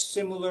thing that's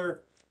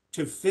similar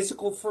to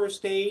physical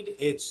first aid.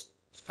 It's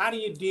how do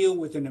you deal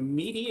with an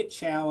immediate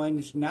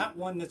challenge, not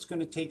one that's going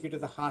to take you to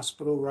the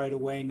hospital right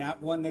away,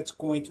 not one that's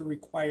going to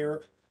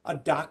require a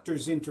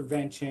doctor's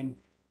intervention,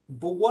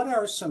 but what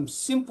are some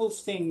simple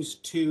things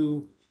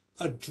to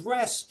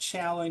address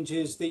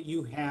challenges that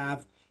you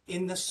have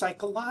in the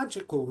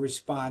psychological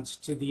response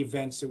to the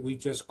events that we've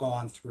just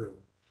gone through?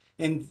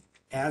 And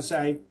as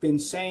I've been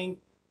saying,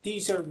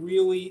 these are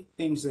really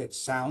things that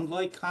sound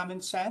like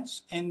common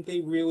sense, and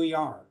they really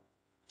are.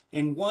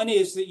 And one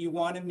is that you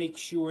want to make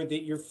sure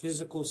that your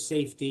physical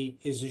safety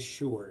is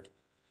assured,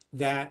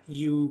 that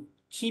you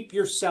keep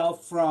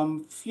yourself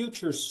from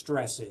future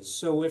stresses.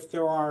 So if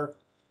there are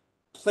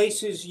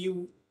places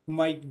you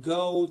might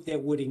go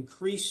that would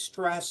increase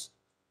stress,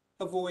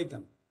 avoid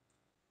them.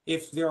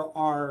 If there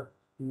are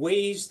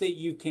ways that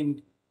you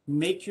can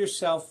make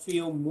yourself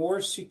feel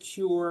more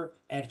secure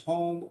at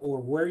home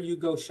or where you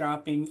go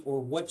shopping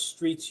or what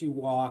streets you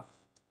walk,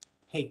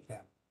 take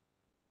them.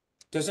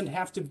 Doesn't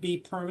have to be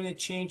permanent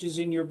changes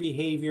in your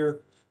behavior,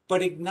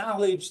 but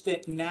acknowledge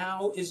that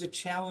now is a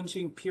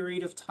challenging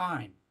period of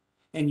time.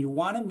 And you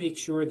want to make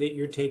sure that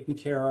you're taking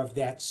care of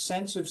that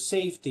sense of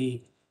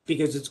safety,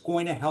 because it's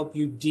going to help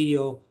you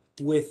deal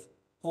with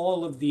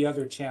all of the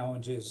other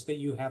challenges that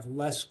you have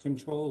less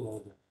control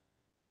over.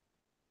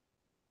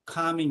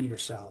 calming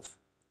yourself.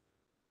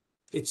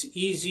 It's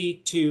easy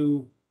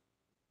to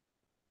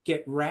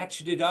get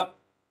ratcheted up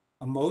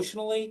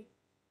emotionally.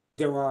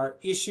 There are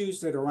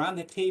issues that are on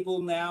the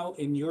table now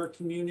in your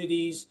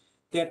communities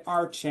that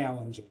are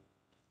challenging,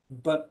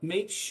 but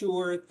make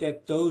sure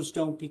that those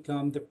don't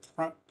become the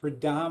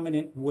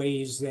predominant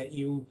ways that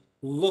you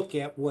look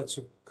at what's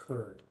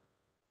occurred.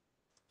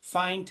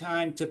 Find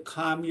time to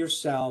calm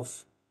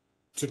yourself,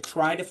 to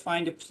try to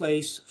find a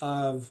place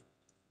of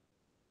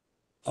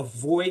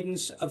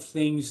avoidance of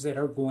things that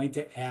are going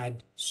to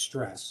add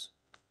stress.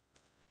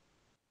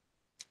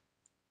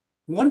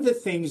 One of the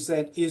things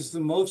that is the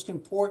most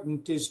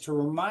important is to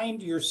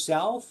remind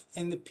yourself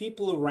and the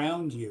people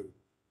around you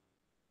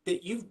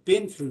that you've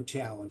been through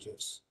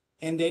challenges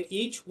and that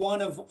each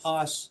one of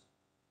us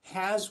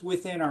has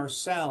within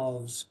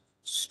ourselves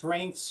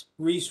strengths,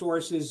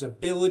 resources,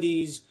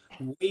 abilities,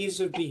 ways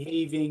of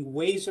behaving,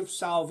 ways of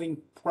solving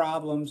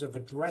problems, of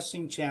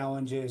addressing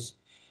challenges,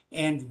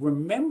 and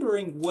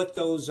remembering what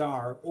those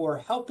are, or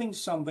helping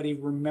somebody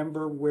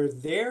remember where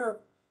their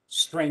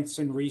strengths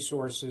and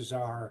resources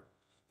are,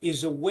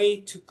 is a way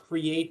to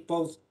create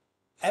both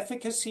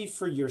efficacy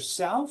for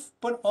yourself,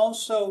 but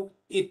also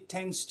it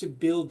tends to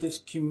build this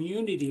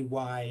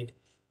community-wide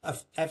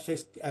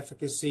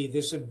efficacy,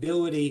 this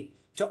ability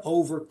to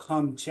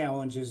overcome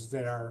challenges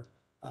that are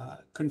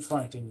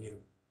confronting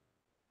you.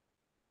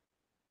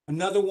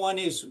 Another one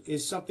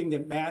is something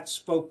that Matt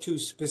spoke to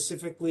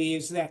specifically,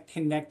 is that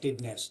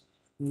connectedness.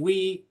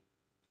 We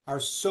are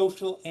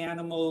social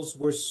animals,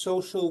 we're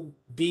social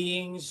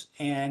beings,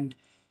 and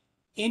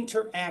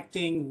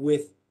interacting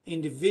with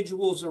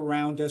individuals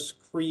around us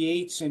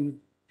creates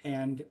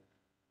and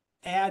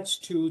adds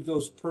to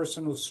those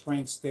personal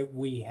strengths that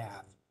we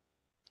have.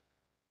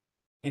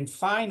 And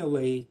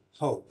finally,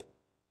 hope.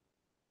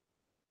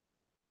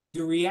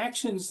 The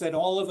reactions that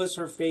all of us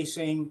are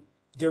facing,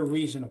 they're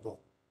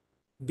reasonable.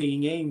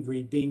 Being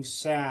angry, being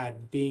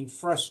sad, being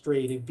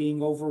frustrated,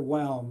 being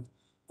overwhelmed.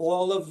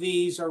 All of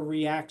these are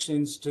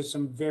reactions to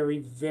some very,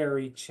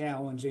 very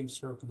challenging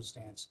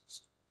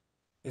circumstances.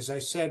 As I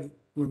said,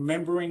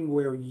 remembering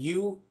where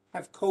you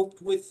have coped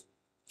with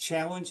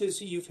challenges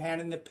that you've had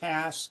in the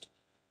past,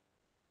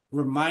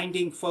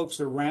 reminding folks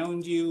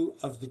around you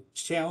of the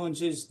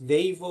challenges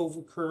they've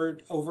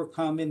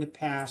overcome in the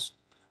past,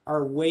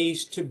 are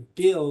ways to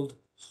build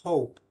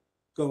hope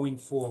going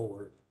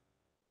forward.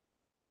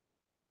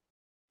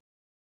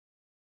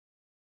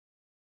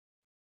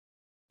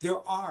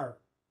 There are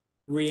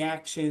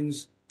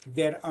reactions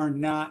that are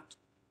not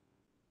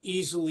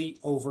easily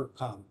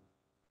overcome.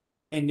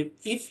 And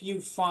if you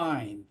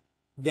find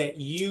that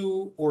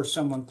you or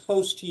someone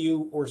close to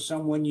you or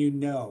someone you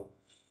know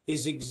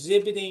is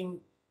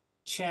exhibiting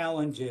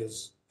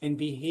challenges and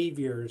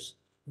behaviors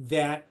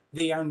that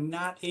they are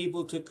not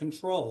able to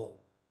control,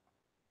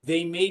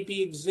 they may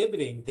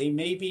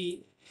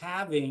be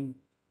having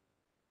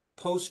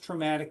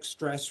post-traumatic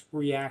stress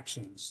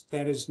reactions.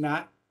 That is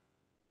not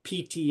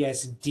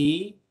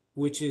PTSD,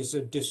 which is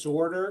a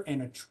disorder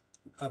and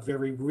a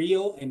very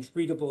real and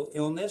treatable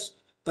illness,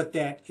 but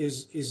that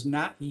is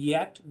not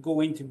yet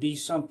going to be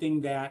something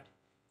that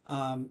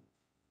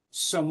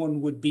someone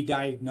would be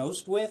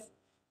diagnosed with,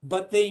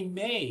 but they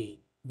may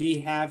be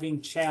having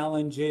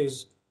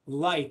challenges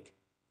like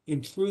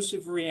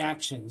intrusive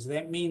reactions.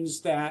 That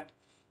means that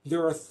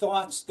there are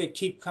thoughts that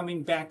keep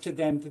coming back to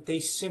them that they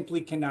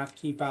simply cannot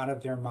keep out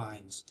of their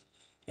minds.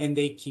 And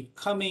they keep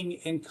coming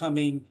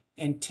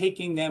and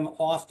taking them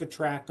off the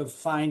track of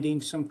finding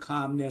some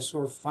calmness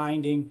or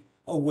finding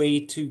a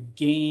way to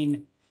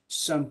gain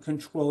some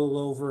control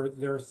over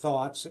their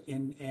thoughts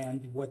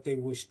and what they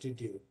wish to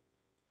do.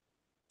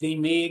 They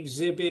may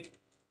exhibit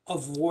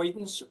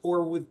avoidance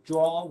or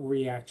withdrawal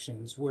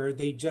reactions where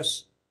they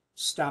just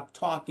stop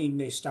talking,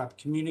 they stop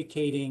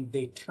communicating,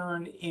 they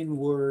turn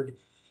inward,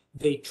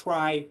 they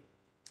try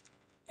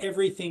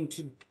everything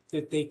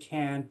that they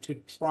can to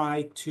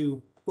try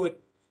to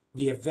put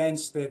the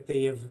events that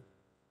they have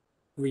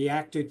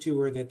reacted to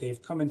or that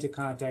they've come into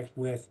contact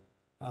with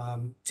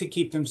to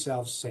keep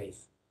themselves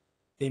safe.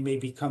 They may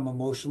become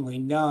emotionally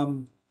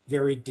numb,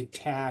 very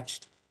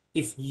detached.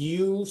 If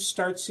you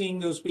start seeing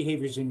those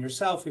behaviors in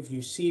yourself, if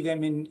you see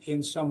them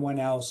in someone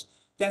else,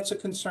 that's a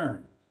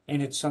concern.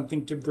 And it's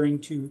something to bring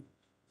to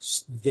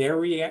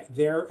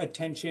their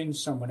attention,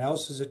 someone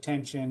else's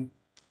attention,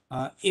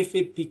 if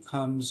it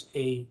becomes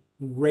a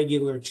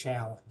regular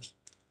challenge.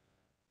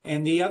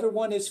 And the other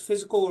one is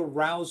physical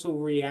arousal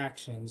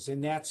reactions.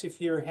 And that's if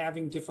you're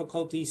having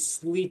difficulty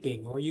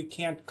sleeping or you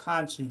can't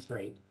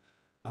concentrate,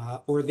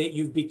 or that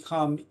you've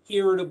become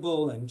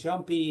irritable and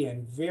jumpy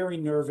and very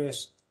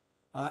nervous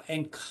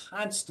and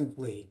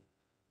constantly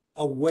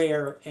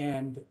aware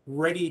and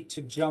ready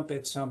to jump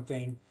at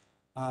something.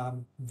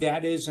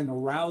 That is an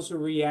arousal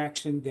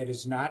reaction that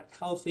is not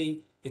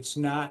healthy. It's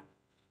not,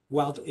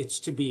 while it's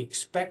to be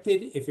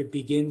expected, if it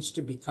begins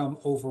to become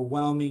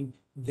overwhelming,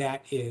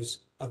 that is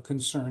a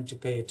concern to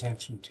pay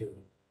attention to.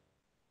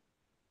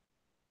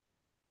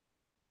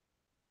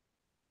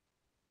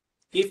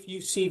 If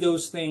you see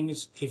those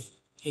things,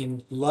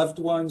 in loved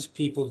ones,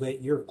 people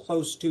that you're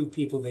close to,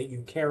 people that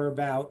you care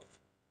about,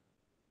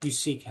 you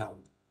seek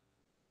help.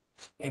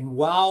 And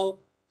while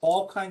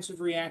all kinds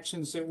of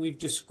reactions that we've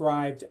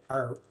described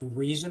are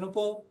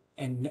reasonable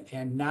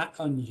and not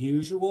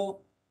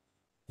unusual,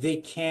 they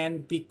can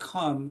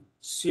become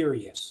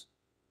serious.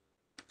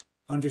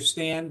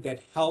 Understand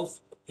that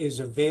health is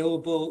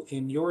available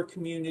in your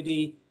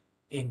community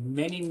in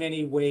many,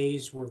 many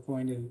ways. We're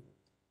going to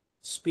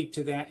speak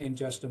to that in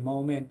just a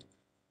moment.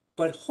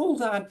 But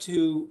hold on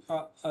to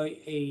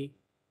a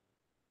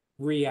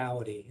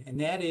reality, and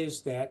that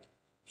is that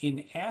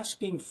in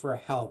asking for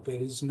help,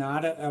 it is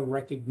not a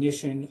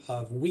recognition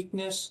of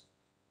weakness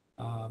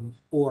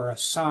or a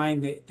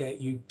sign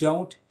that you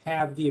don't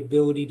have the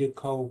ability to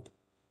cope.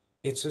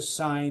 It's a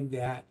sign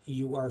that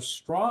you are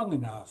strong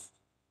enough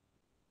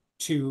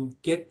to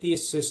get the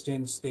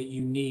assistance that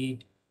you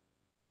need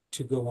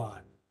to go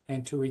on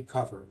and to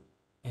recover.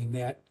 And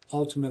that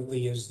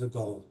ultimately is the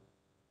goal.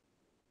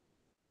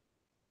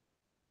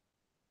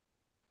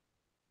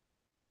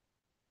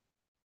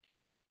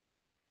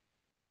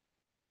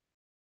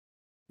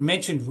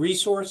 Mentioned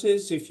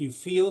resources. If you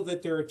feel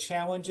that there are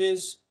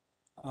challenges,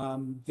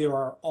 there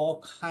are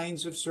all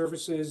kinds of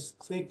services,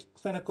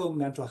 clinical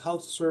mental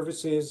health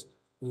services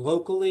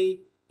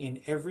locally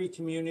in every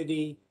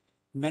community,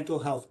 mental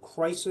health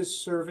crisis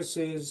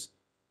services,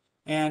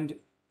 and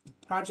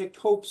Project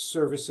Hope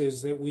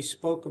services that we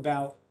spoke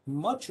about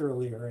much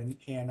earlier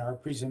in our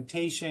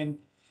presentation,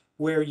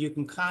 where you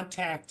can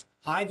contact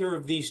either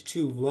of these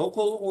two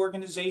local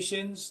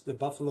organizations, the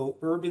Buffalo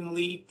Urban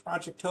League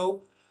Project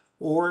Hope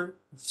or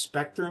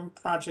Spectrum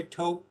Project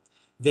Hope.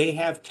 They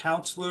have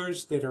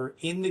counselors that are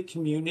in the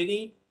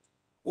community,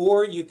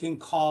 or you can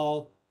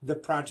call the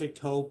Project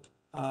Hope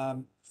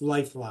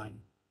Lifeline.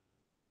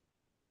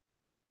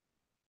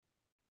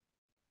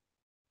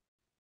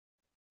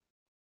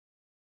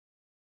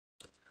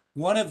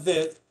 One of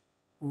the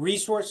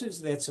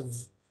resources there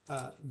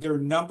are a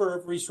number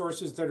of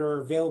resources that are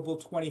available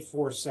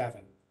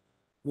 24/7.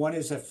 One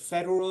is a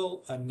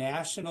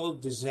national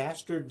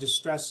disaster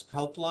distress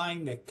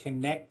helpline that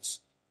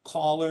connects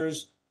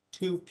callers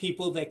to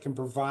people that can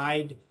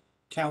provide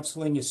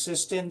counseling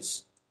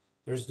assistance.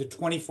 There's the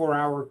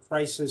 24-hour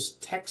crisis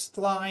text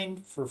line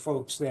for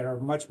folks that are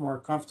much more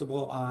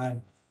comfortable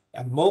on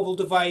a mobile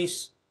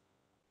device.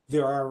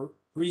 There are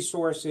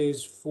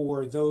resources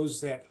for those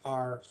that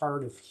are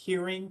hard of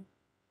hearing.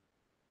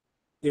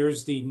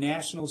 There's the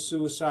National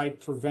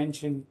Suicide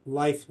Prevention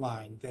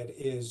Lifeline that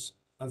is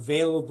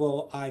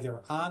available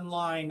either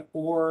online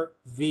or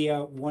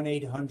via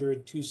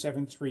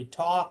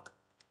 1-800-273-TALK.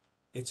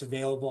 It's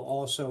available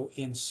also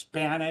in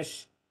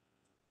Spanish.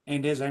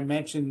 And as I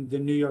mentioned, the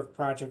New York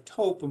Project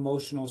Hope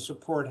Emotional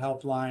Support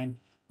Helpline,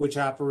 which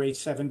operates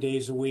 7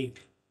 days a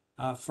week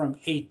from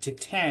 8 to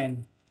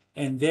 10.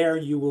 And there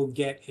you will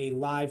get a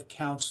live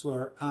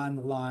counselor on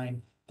the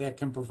line that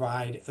can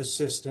provide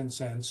assistance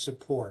and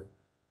support.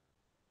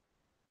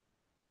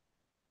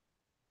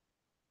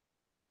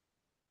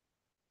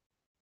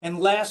 And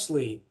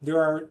lastly,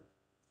 there are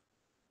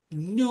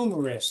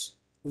numerous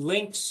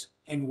links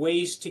and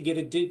ways to get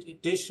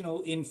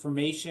additional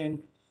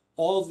information.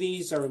 All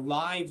these are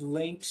live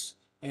links,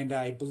 and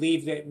I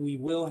believe that we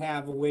will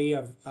have a way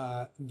of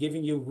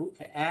giving you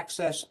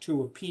access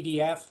to a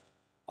PDF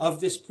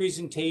of this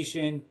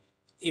presentation.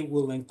 It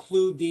will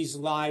include these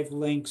live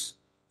links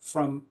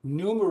from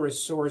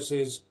numerous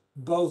sources,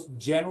 both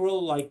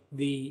general, like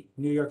the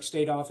New York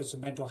State Office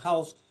of Mental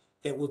Health,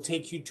 that will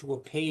take you to a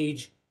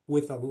page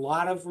with a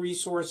lot of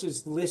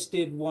resources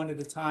listed one at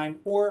a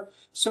time, or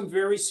some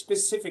very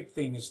specific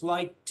things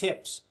like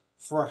tips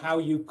for how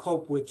you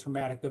cope with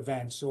traumatic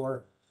events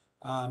or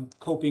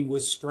coping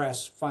with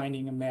stress,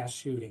 finding a mass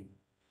shooting.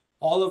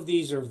 All of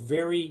these are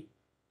very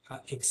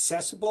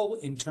accessible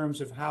in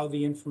terms of how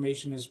the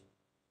information is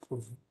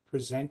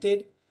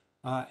presented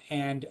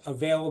and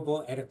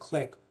available at a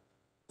click.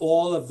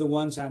 All of the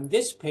ones on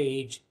this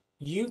page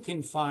you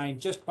can find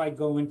just by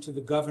going to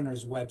the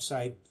governor's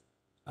website,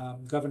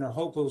 Governor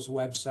Hochul's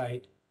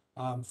website,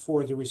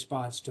 for the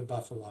response to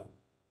Buffalo.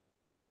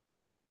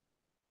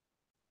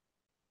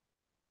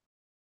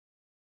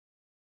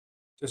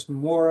 Just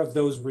more of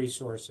those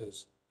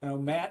resources. Now,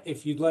 Matt,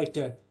 if you'd like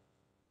to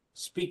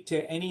speak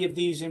to any of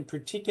these in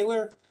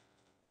particular.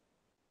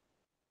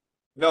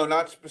 No,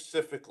 not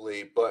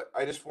specifically, but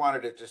I just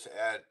wanted to just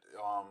add,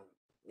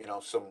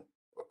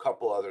 a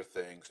couple other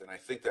things, and I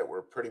think that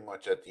we're pretty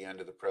much at the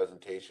end of the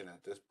presentation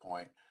at this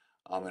point.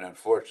 And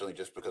unfortunately,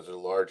 just because of the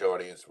large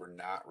audience, we're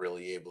not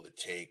really able to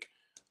take,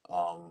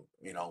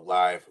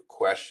 live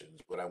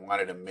questions. But I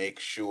wanted to make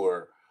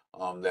sure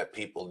that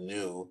people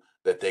knew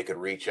that they could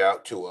reach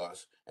out to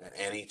us at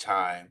any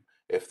time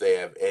if they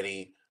have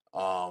any,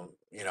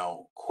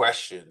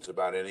 questions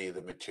about any of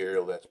the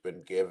material that's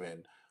been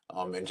given,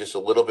 and just a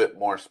little bit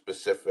more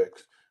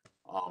specifics.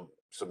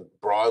 Some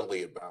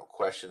broadly about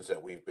questions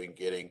that we've been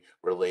getting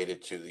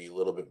related to the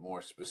little bit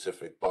more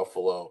specific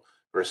Buffalo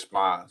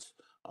response.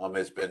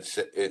 Has been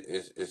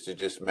is to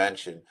just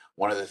mention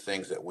one of the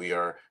things that we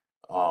are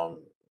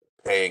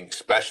paying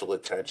special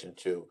attention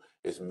to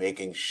is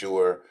making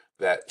sure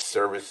that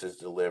services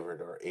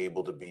delivered are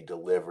able to be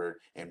delivered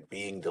and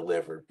being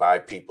delivered by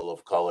people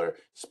of color,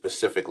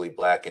 specifically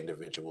Black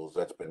individuals.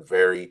 That's been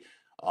very,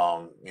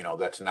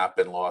 that's not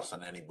been lost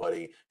on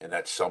anybody. And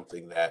that's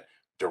something that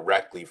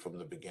directly from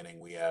the beginning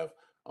we have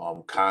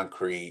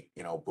concrete,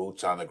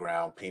 boots on the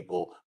ground,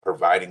 people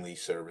providing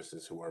these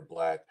services who are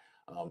Black.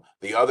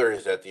 The other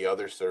is that the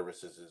other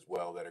services as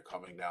well that are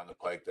coming down the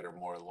pike that are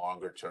more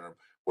longer term,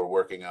 we're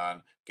working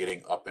on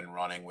getting up and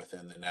running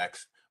within the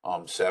next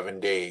 7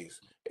 days,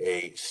 um,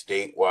 a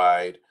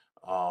statewide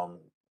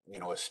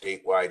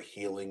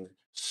healing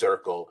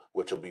circle,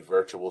 which will be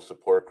virtual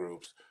support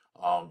groups,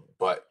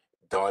 but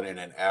done in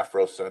an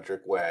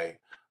Afrocentric way.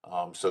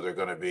 So they're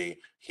going to be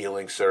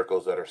healing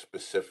circles that are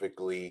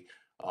specifically,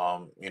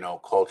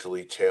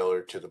 culturally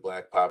tailored to the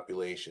Black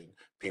population.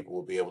 People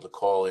will be able to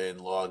call in,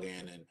 log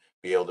in, and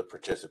be able to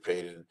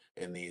participate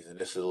in these. And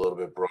this is a little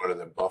bit broader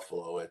than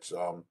Buffalo. It's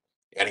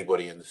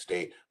anybody in the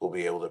state will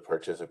be able to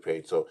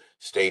participate. So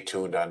stay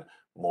tuned on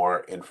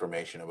more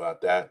information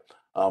about that.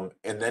 And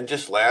then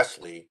just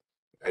lastly,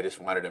 I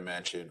just wanted to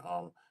mention,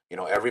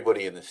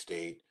 everybody in the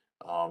state,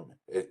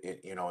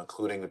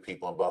 including the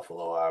people in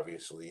Buffalo,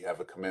 obviously have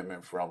a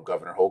commitment from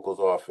Governor Hochul's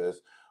office.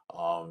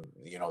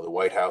 The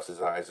White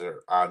House's eyes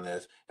are on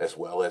this, as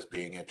well as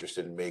being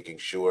interested in making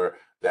sure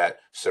that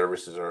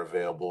services are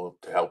available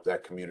to help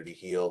that community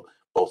heal,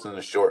 both in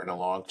the short and the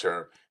long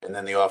term. And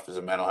then the Office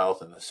of Mental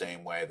Health in the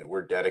same way, that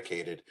we're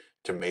dedicated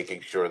to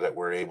making sure that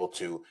we're able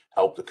to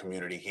help the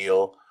community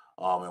heal.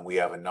 And we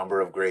have a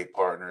number of great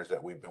partners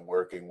that we've been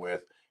working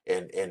with.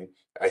 And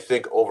I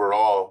think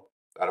overall,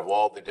 out of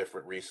all the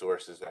different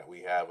resources that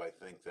we have, I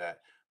think that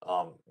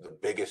the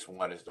biggest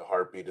one is the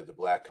heartbeat of the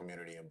Black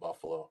community in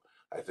Buffalo.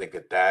 I think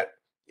that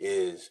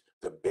is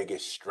the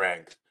biggest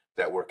strength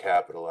that we're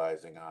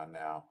capitalizing on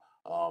now.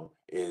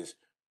 Is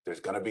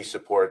there's going to be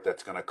support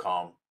that's going to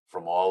come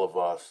from all of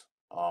us,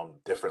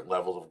 different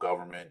levels of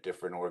government,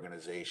 different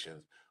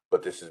organizations,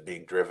 but this is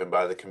being driven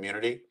by the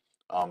community,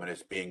 and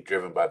it's being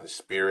driven by the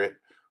spirit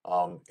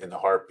and the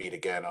heartbeat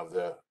again of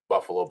the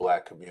Buffalo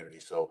Black community.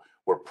 So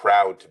we're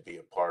proud to be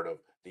a part of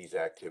these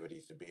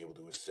activities, to be able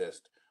to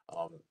assist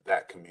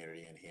that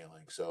community in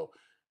healing. So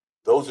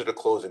those are the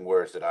closing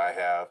words that I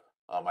have.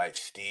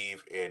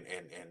 Steve and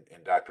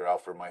Dr.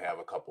 Alfred might have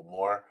a couple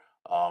more,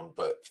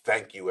 but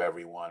thank you,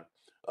 everyone.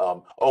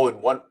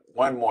 And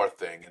one more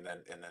thing, and then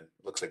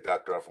looks like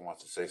Dr. Alfred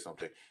wants to say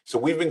something. So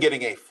we've been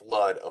getting a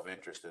flood of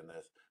interest in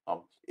this.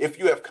 If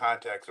you have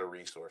contacts or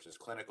resources,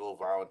 clinical,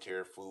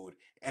 volunteer, food,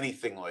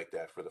 anything like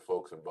that for the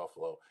folks in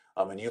Buffalo,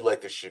 and you'd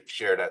like to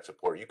share that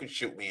support, you can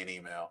shoot me an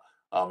email.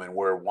 And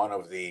we're one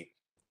of the,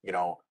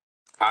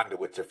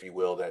 conduits, if you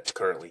will, that's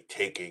currently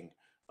taking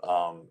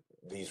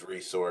these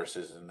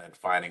resources and then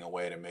finding a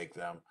way to make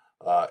them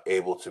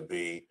able to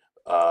be,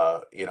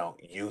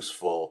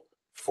 useful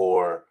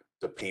for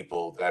the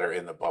people that are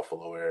in the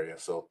Buffalo area.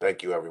 So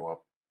thank you, everyone.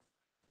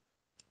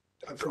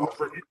 Dr.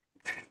 Alfred.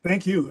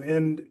 Thank you.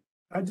 And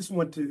I just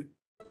want to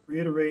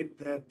reiterate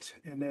that,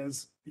 and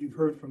as you've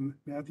heard from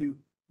Matthew,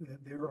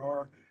 that there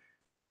are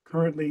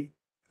currently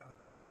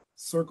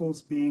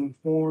circles being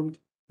formed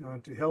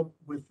to help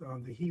with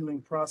the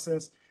healing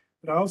process.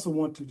 But I also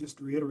want to just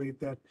reiterate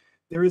that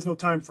there is no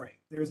time frame.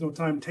 There is no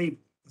timetable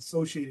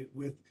associated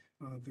with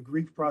the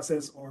grief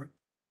process or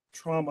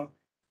trauma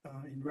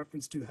in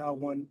reference to how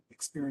one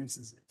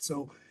experiences it.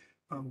 So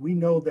we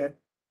know that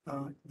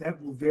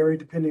that will vary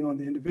depending on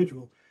the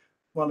individual,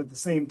 while at the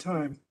same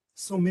time,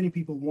 so many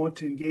people want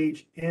to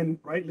engage, and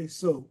rightly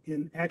so,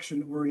 in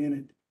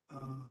action-oriented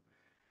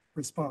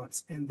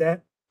response. And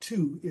that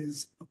too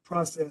is a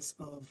process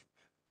of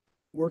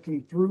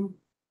working through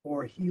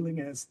or healing,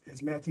 as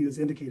Matthew has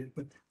indicated,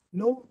 but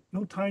no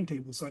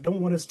timetable. So I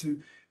don't want us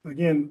to,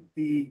 again,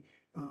 be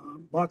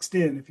boxed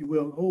in, if you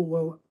will. Oh,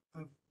 well,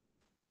 I've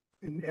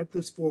been at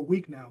this for a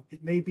week now.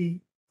 It may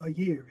be a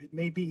year. It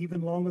may be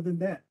even longer than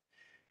that.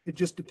 It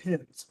just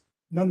depends.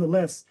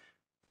 Nonetheless,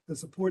 the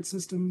support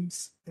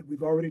systems that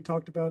we've already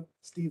talked about,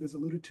 Steve has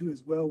alluded to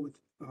as well, with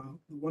the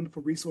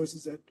wonderful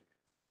resources that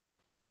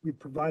we've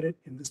provided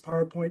in this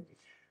PowerPoint,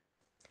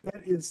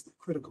 that is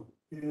critical.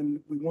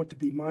 And we want to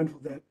be mindful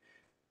that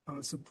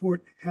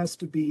support has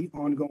to be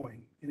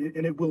ongoing,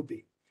 and it will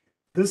be.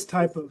 This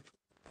type of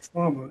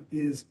trauma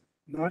is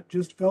not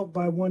just felt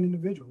by one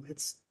individual.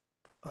 It's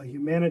a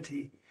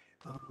humanity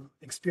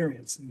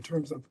experience in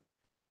terms of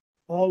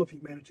all of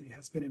humanity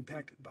has been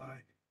impacted by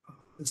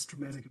this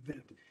traumatic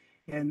event.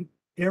 And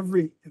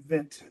every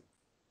event,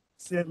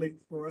 sadly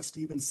for us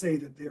to even say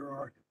that there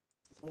are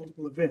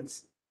multiple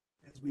events,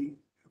 as we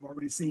have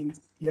already seen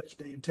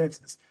yesterday in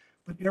Texas,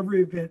 but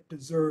every event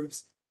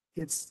deserves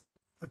its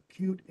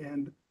acute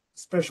and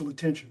special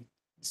attention.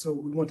 So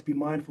we want to be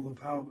mindful of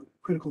how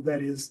critical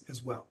that is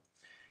as well.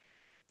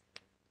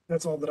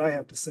 That's all that I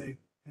have to say,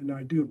 and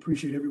I do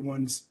appreciate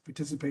everyone's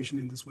participation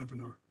in this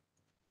webinar.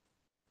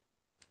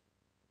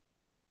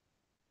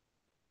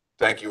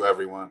 Thank you,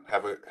 everyone.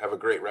 Have a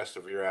great rest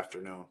of your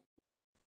afternoon.